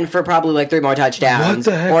 Kelsey again for probably like 3 more touchdowns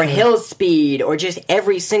or Hill's speed or just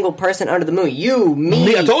every single person under the moon. You,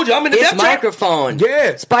 me, I told you I'm in the this depth microphone,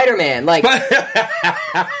 chart. Spider-Man, like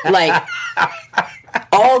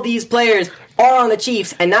all these players are on the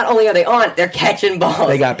Chiefs, and not only are they on, they're catching balls.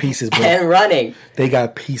 They got pieces, bro. And running. They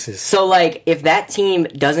got pieces. So, if that team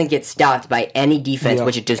doesn't get stopped by any defense,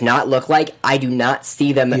 which it does not look like, I do not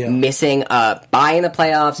see them missing a bye in the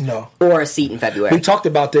playoffs or a seat in February. We talked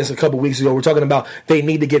about this a couple weeks ago. We're talking about they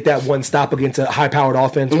need to get that one stop against a high-powered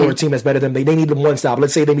offense or a team that's better than them. They need the one stop.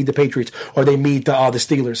 Let's say they meet the Patriots or they meet the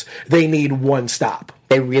Steelers. They need one stop.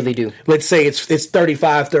 They really do. Let's say it's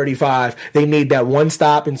 35-35. They need that one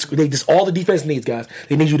stop, and they just all the defense needs, guys.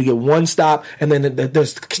 They need you to get one stop, and then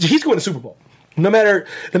he's going to Super Bowl. No matter,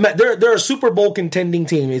 they're a Super Bowl contending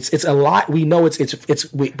team. It's a lot. We know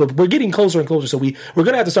but we're getting closer and closer. So we're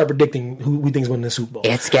gonna have to start predicting who we think is winning the Super Bowl.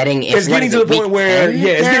 It's getting to the point where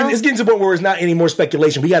it's getting to the point where it's not any more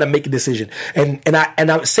speculation. We got to make a decision, and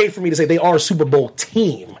it's safe for me to say they are a Super Bowl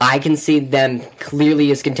team. I can see them clearly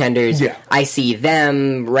as contenders. Yeah, I see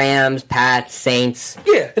them, Rams, Pats, Saints.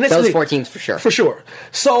 Yeah, and those 4 teams for sure. For sure.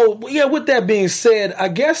 So with that being said, I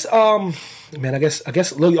guess. Man, I guess.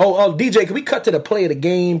 DJ, can we cut to the play of the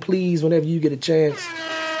game, please, whenever you get a chance?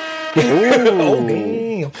 Oh,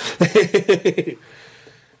 damn.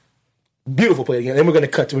 Beautiful play of the game. Then we're going to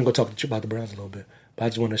cut we're going to talk about the Browns a little bit. But I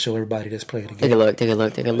just want to show everybody this play of the game.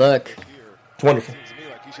 Take a look. It's wonderful.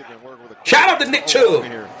 Shout out to Nick Chubb.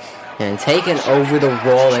 And taking over the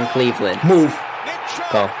role in Cleveland. Move.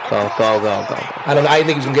 Go. I didn't think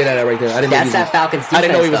he was going to get at that right there. That's that Falcons defense, I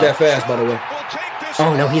didn't know he was that fast, by the way.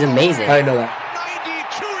 Oh, no, he's amazing. I didn't know that.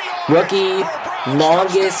 Rookie,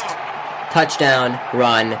 longest touchdown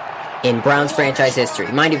run in Browns franchise history.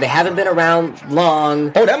 Mind you, they haven't been around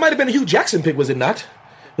long. Oh, that might have been a Hugh Jackson pick, was it not?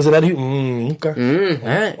 Was it not Hugh? Okay.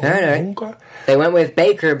 All right. They went with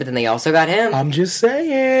Baker, but then they also got him. I'm just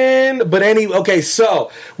saying. But okay,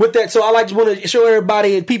 so with that, so I want to show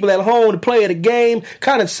everybody, people at home, the play of the game.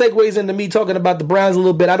 Kind of segues into me talking about the Browns a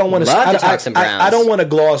little bit. I don't want to talk some Browns. I don't want to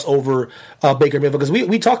gloss over Baker Mayfield because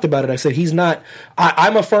we talked about it. I said he's not.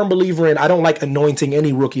 I'm a firm believer in. I don't like anointing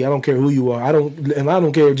any rookie. I don't care who you are. I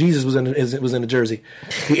don't care if Jesus was in the jersey.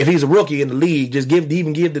 If he's a rookie in the league, just give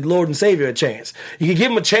the Lord and Savior a chance. You can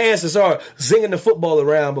give him a chance to start zinging the football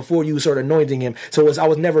around before you start anointing him. So I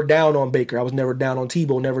was never down on Baker. I was never down on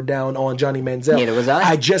Tebow. Never down on Johnny Manziel. Neither was I.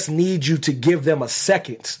 I just need you to give them a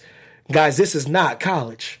second, guys. This is not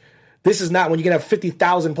college. This is not when you can have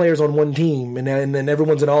 50,000 players on one team and then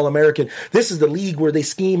everyone's an All-American. This is the league where they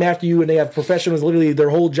scheme after you and they have professionals. Literally, their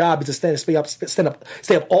whole job is to stay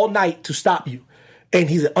up all night to stop you. And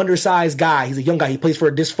he's an undersized guy. He's a young guy. He plays for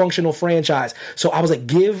a dysfunctional franchise. So I was like,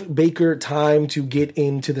 give Baker time to get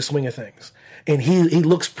into the swing of things. And he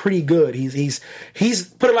looks pretty good. He's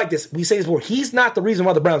put it like this. We say this before. He's not the reason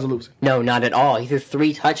why the Browns are losing. No, not at all. He threw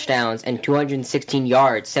 3 touchdowns and 216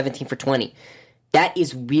 yards, 17 for 20. That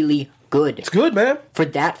is really good. It's good, man. For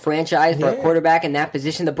that franchise, for a quarterback in that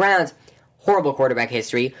position, the Browns, horrible quarterback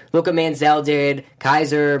history. Look what Manziel did,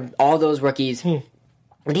 Kaiser, all those rookies.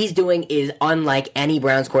 What he's doing is unlike any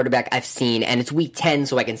Browns quarterback I've seen, and it's week 10,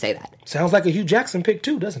 so I can say that. Sounds like a Hugh Jackson pick,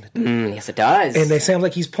 too, doesn't it? Yes, it does. And it sounds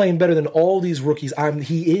like he's playing better than all these rookies.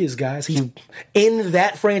 He is, guys. He's in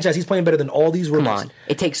that franchise. He's playing better than all these rookies. Come on.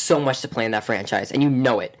 It takes so much to play in that franchise, and you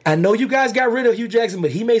know it. I know you guys got rid of Hugh Jackson,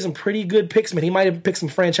 but he made some pretty good picks, man. He might have picked some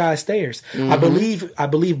franchise stayers. I believe,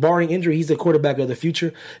 barring injury, he's the quarterback of the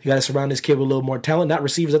future. You got to surround this kid with a little more talent. Not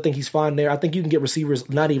receivers. I think he's fine there. I think you can get receivers,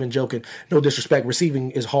 not even joking. No disrespect.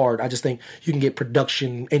 Receiving is hard. I just think you can get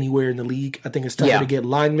production anywhere in the league. I think it's tougher to get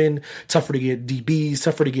linemen, tougher to get DBs,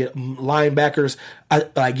 tougher to get linebackers.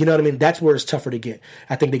 You know what I mean? That's where it's tougher to get.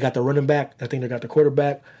 I think they got the running back. I think they got the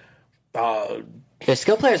quarterback. Their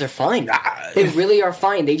skill players are fine. They really are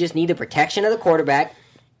fine. They just need the protection of the quarterback.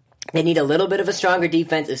 They need a little bit of a stronger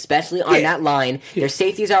defense, especially on that line. Their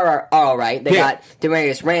safeties are all right. They got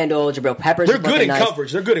Demarius Randall, Jabril Peppers. They're good in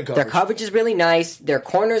coverage. They're good in coverage. Their coverage is really nice. Their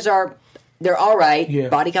corners they're all right. Yeah.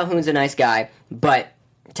 Buddy Calhoun's a nice guy. But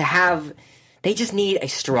they just need a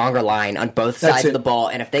stronger line on both sides of the ball.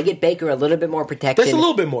 And if they get Baker a little bit more protection. Just a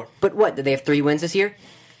little bit more. But what? Did they have 3 wins this year?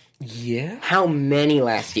 Yeah. How many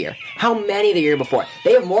last year? How many the year before?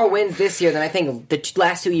 They have more wins this year than I think the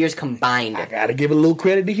last 2 years combined. I got to give a little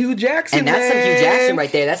credit to Hugh Jackson, and that's some Hugh Jackson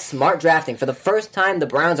right there. That's smart drafting. For the first time, the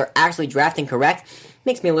Browns are actually drafting correct.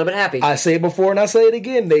 Makes me a little bit happy. I say it before and I say it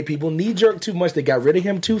again. People knee-jerk too much. They got rid of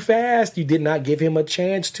him too fast. You did not give him a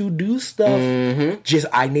chance to do stuff.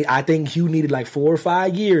 I think Hugh needed like 4 or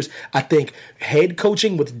 5 years. I think head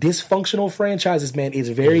coaching with dysfunctional franchises, man, is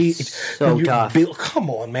very so tough. Come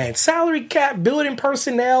on, man. Salary cap, building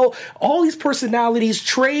personnel, all these personalities,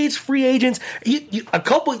 trades, free agents.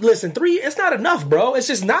 Listen, 3, it's not enough, bro. It's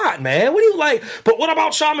just not, man. What do you like? But what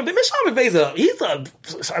about Sean McVay? Sean McVay's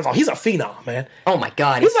he's a phenom, man. Oh my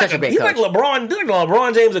God, he's such a great coach. He's like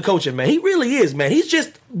LeBron James of coaching, man. He really is, man. He's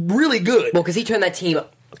just really good. Well, because he turned that team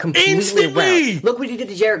completely around. Look what he did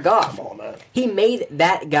to Jared Goff. Come on, man. He made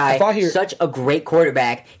that guy such a great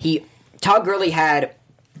quarterback. Todd Gurley had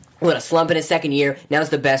a slump in his second year. Now he's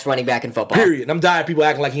the best running back in football. Period. I'm tired of people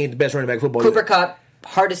acting like he ain't the best running back in football. Cooper Kupp.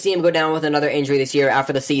 Hard to see him go down with another injury this year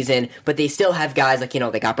after the season, but they still have guys like,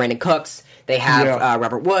 they got Brandon Cooks, they have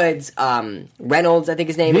Robert Woods, Reynolds, I think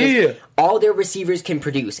his name is. All their receivers can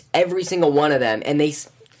produce, every single one of them, and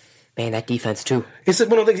that defense too. It's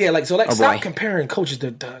one of the things, stop comparing coaches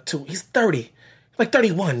to he's 30. Like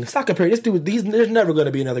 31. Stop comparing. This dude, there's never going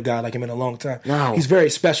to be another guy like him in a long time. No. He's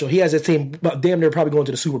very special. He has his team damn near probably going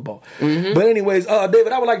to the Super Bowl. Mm-hmm. But anyways,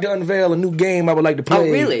 David, I would like to unveil a new game I would like to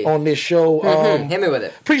play on this show. Hit me with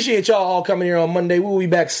it. Appreciate y'all all coming here on Monday. We'll be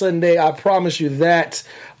back Sunday. I promise you that.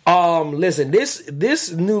 Listen,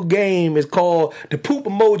 this new game is called the Poop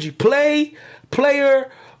Emoji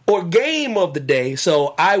Player, or Game of the Day.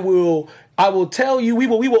 So I will tell you, we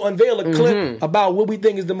will unveil a clip about what we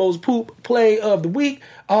think is the most poop play of the week.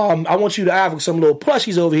 I want you to have some little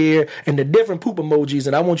plushies over here and the different poop emojis,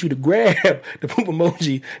 and I want you to grab the poop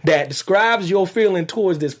emoji that describes your feeling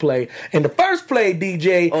towards this play. And the first play,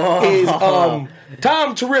 DJ, is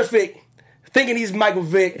Tom Terrific thinking he's Michael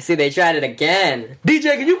Vick. See, they tried it again.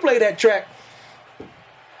 DJ, can you play that track?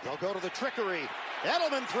 They'll go to the trickery.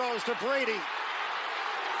 Edelman throws to Brady.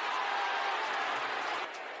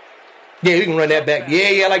 Yeah, we can run that back.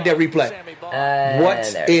 Yeah, I like that replay.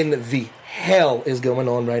 What in the hell is going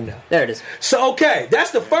on right now? There it is. So, okay,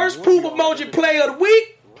 that's the first poop emoji play of the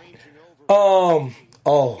week.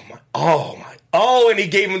 Oh, and he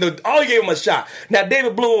gave him a shot. Now,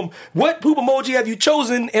 David Bloom, what poop emoji have you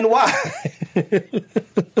chosen and why?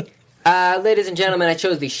 Ladies and gentlemen, I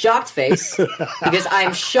chose the shocked face because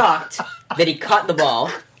I'm shocked that he caught the ball.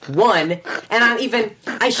 One, and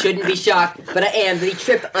I shouldn't be shocked, but I am that he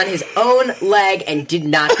tripped on his own leg and did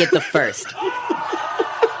not get the first.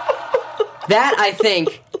 That, I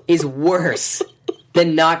think, is worse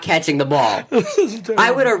than not catching the ball. I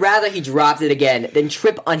would have rather he dropped it again than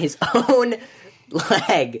trip on his own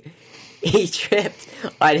leg. He tripped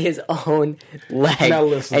on his own leg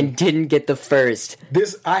and didn't get the first.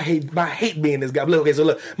 I hate being this guy. Okay, so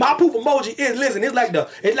look, my poop emoji is it's like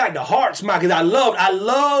the heart smile because I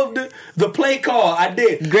loved the play call. I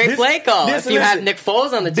did great play call. If you have Nick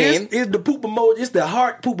Foles on the team, this is the poop emoji. It's the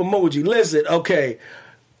heart poop emoji. Listen, okay,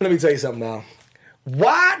 let me tell you something now.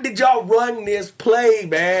 Why did y'all run this play,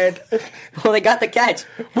 man? Well, they got the catch.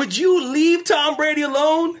 Would you leave Tom Brady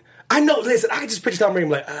alone? I know, listen, I can just picture Tom Brady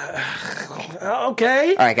like,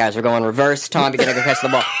 okay. All right, guys, we're going reverse. Tom, you're going to go catch the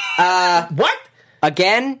ball. What?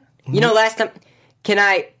 Again? You know, last time, you're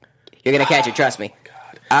going to catch it, trust me.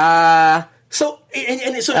 So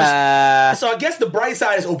I guess the bright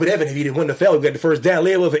side is open Evan if he didn't win the fail. We got the first down.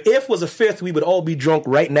 If an if was a fifth, we would all be drunk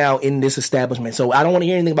right now in this establishment. So I don't want to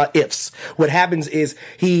hear anything about ifs. What happens is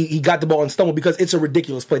he got the ball and stumbled because it's a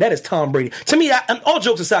ridiculous play. That is Tom Brady. To me, all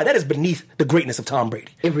jokes aside, that is beneath the greatness of Tom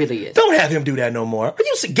Brady. It really is. Don't have him do that no more. Are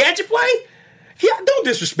you gadget play? Yeah, don't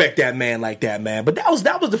disrespect that man like that, man. But that was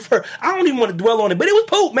the first. I don't even want to dwell on it, but it was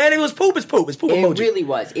poop, man. It was poop. It's poop. It's poop emoji. It really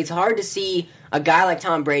was. It's hard to see a guy like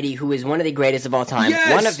Tom Brady, who is one of the greatest of all time. Yes.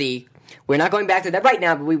 We're not going back to that right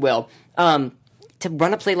now, but we will. To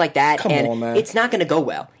run a play like that, Come on, man. It's not going to go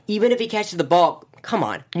well. Even if he catches the ball, come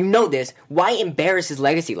on, you know this. Why embarrass his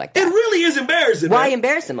legacy like that? It really is embarrassing. Why man.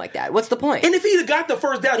 embarrass him like that? What's the point? And if he'd have got the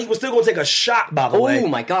first down, he was still going to take a shot, by the way. Oh,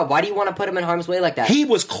 my God. Why do you want to put him in harm's way like that? He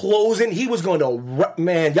was closing. He was going to...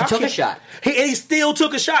 Man, y'all he took a shot. And he still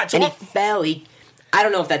took a shot. So and he fell. I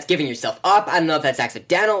don't know if that's giving yourself up. I don't know if that's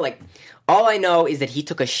accidental. All I know is that he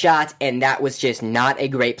took a shot, and that was just not a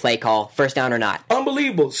great play call, first down or not.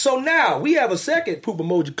 Unbelievable. So now we have a second poop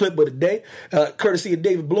emoji clip of the day, courtesy of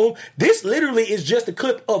David Bloom. This literally is just a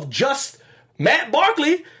clip of just Matt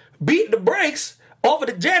Barkley beating the brakes off of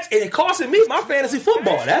the Jets, and it costing me my fantasy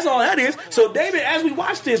football. That's all that is. So, David, as we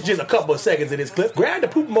watch this, just a couple of seconds of this clip, grab the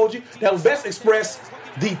poop emoji that will best express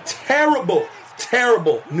the terrible,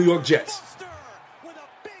 terrible New York Jets.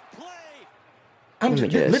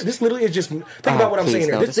 This literally is just think about what I'm saying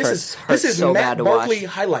here. No, this is so Matt Barkley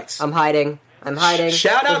highlights. I'm hiding.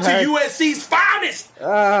 Shout out to USC's finest.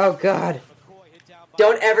 Oh God!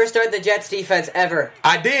 Don't ever start the Jets defense ever.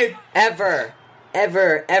 I did. Ever.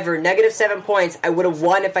 -7 points. I would have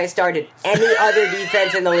won if I started any other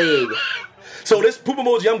defense in the league. So this poop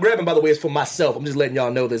emoji I'm grabbing, by the way, is for myself. I'm just letting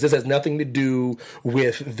y'all know this. This has nothing to do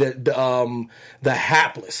with the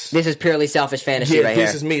hapless. This is purely selfish fantasy right here.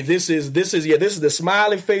 This is me. This is the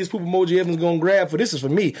smiley face poop emoji Evan's gonna grab for. This is for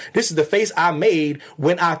me. This is the face I made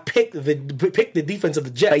when I picked the defense of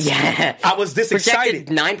the Jets. Yeah. I was this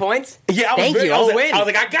excited. 9 points? Yeah, I was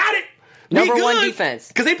like, I got it. Number one defense.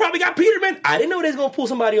 Because they probably got Peterman. I didn't know they was gonna pull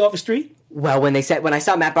somebody off the street. Well, when I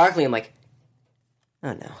saw Matt Barkley, I'm like,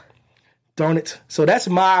 oh no. Darn it. So that's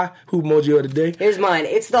my hoop emoji of the day. Here's mine.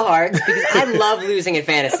 It's the hearts because I love losing in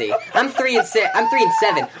fantasy. I'm 3-6. I'm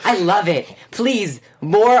 3-7. I love it. Please,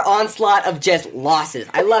 more onslaught of just losses.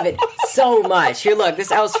 I love it so much. Here, look. This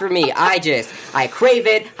house for me. I crave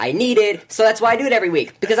it. I need it. So that's why I do it every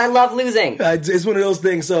week because I love losing. It's one of those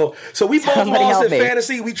things. So we both lost in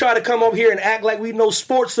fantasy. We try to come up here and act like we know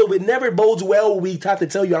sports, so it never bodes well when we have to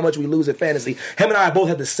tell you how much we lose at fantasy. Him and I both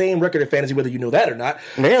have the same record in fantasy, whether you know that or not.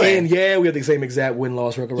 Really? And yeah, we have the same exact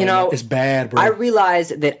win-loss record right now. It's bad, bro. I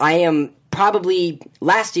realized that I am probably,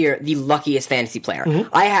 last year, the luckiest fantasy player.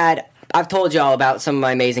 Mm-hmm. I've told y'all about some of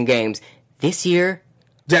my amazing games. This year,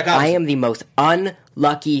 I am the most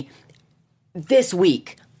unlucky. This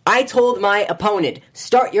week, I told my opponent,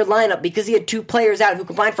 start your lineup because he had 2 players out who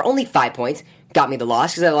combined for only 5 points. Got me the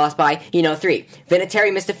loss because I lost by, 3.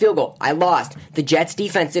 Vinatieri missed a field goal. I lost. The Jets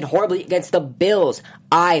defense did horribly against the Bills.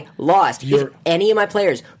 I lost. If any of my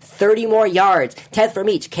players, 30 more yards, 10th from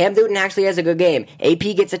each. Cam Newton actually has a good game.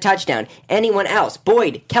 AP gets a touchdown. Anyone else?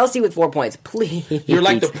 Boyd, Kelsey with 4 points. Please. You're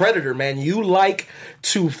like the Predator, man. You like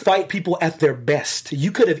to fight people at their best.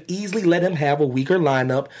 You could have easily let him have a weaker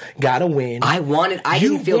lineup, got a win. I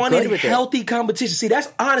didn't feel good with it. You wanted healthy competition. See, that's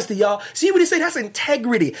honesty, y'all. See what they say? That's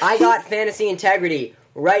integrity. I got fantasy integrity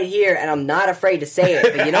right here, and I'm not afraid to say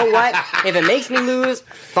it. But you know what? If it makes me lose,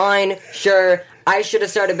 fine, sure. I should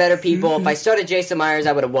have started better people. If I started Jason Myers,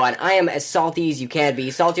 I would have won. I am as salty as you can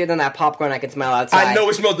be. Saltier than that popcorn I can smell outside. I know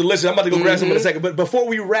it smells delicious. I'm about to go grab some in a second. But before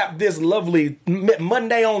we wrap this lovely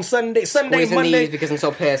Monday on Sunday, Monday. Because I'm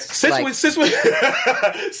so pissed. Since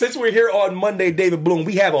we're here on Monday, David Bloom,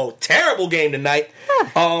 we have a terrible game tonight.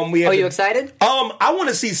 You excited? I want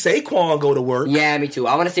to see Saquon go to work. Yeah, me too.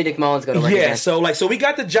 I want to see Nick Mullins go to work. Yeah, again. so we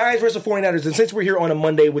got the Giants versus 49ers, and since we're here on a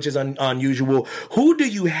Monday, which is unusual, who do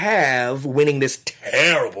you have winning this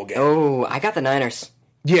terrible game? Oh, I got the Niners.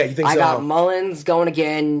 Yeah, you think so? I got Mullins going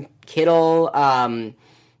again, Kittle,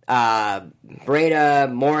 Breda,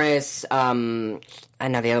 Morris, I know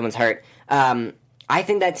the other one's hurt. I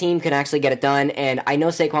think that team can actually get it done, and I know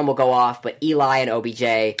Saquon will go off, but Eli and OBJ...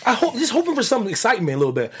 just hoping for some excitement a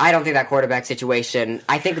little bit. I don't think that quarterback situation...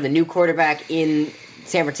 I think the new quarterback in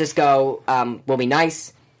San Francisco will be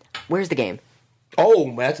nice. Where's the game?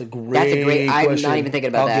 Oh, that's a great question. I'm not even thinking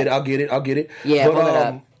about that. I'll get it. Yeah, but, pull it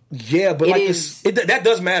up. Yeah, but that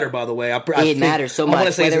does matter, by the way. It matters so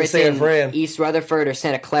much, whether it's in East Rutherford or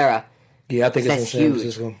Santa Clara. Yeah, I think it's in San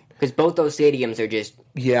Francisco. Because both those stadiums are just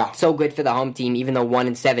so good for the home team, even though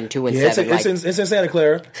 1-7, 2-7. It's in Santa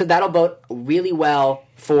Clara. So that'll bode really well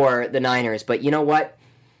for the Niners. But you know what?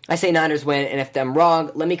 I say Niners win, and if I'm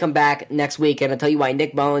wrong, let me come back next week and I'll tell you why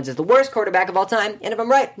Nick Mullins is the worst quarterback of all time, and if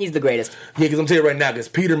I'm right, he's the greatest. Yeah, because I'm telling you right now, because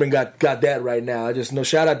Peterman got that right now. I just know,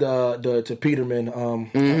 shout out to Peterman.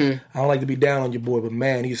 I don't like to be down on your boy, but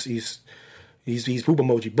man, he's poop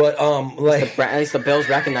emoji. But at least the Bills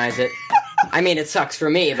recognize it. I mean, it sucks for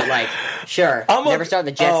me, but sure. Never start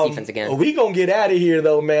the Jets defense again. We gonna get out of here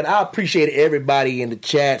though, man. I appreciate everybody in the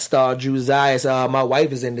chat. Star Josias, my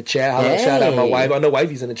wife is in the chat. Shout out my wife. I know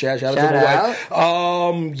wifey's in the chat. Shout out to my wife.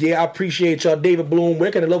 I appreciate y'all. David Bloom, where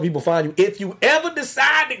can the love people find you if you ever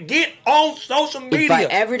decide to get on social media? If I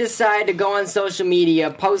ever decide to go on social media,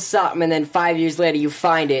 post something, and then 5 years later you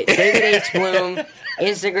find it, David H. Bloom,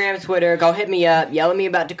 Instagram, Twitter, go hit me up, yell at me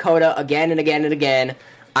about Dakota again and again and again.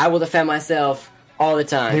 I will defend myself all the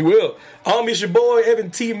time. He will. It's your boy,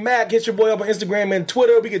 Evan T. Mack. Hit your boy up on Instagram and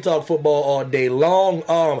Twitter. We can talk football all day long.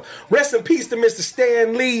 Rest in peace to Mr.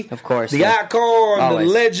 Stan Lee. Of course. The icon, always.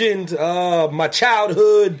 The legend, my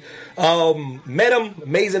childhood. Met him,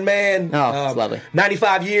 amazing man. Oh, lovely.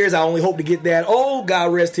 95 years. I only hope to get that. Oh,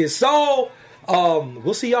 God rest his soul.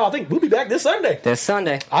 We'll see y'all. I think we'll be back this Sunday.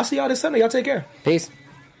 I'll see y'all this Sunday. Y'all take care. Peace.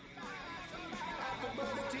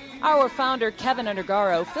 Our founder, Kevin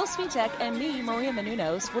Undergaro, Phil Svitek, and me, Maria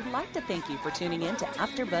Menounos, would like to thank you for tuning in to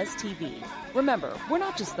AfterBuzz TV. Remember, we're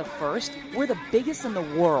not just the first, we're the biggest in the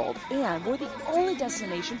world, and we're the only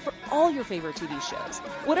destination for all your favorite TV shows.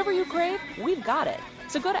 Whatever you crave, we've got it.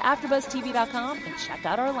 So go to AfterBuzzTV.com and check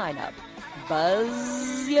out our lineup.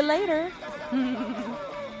 Buzz you later.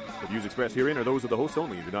 The views expressed herein are those of the hosts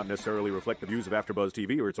only and do not necessarily reflect the views of AfterBuzz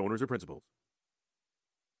TV or its owners or principals.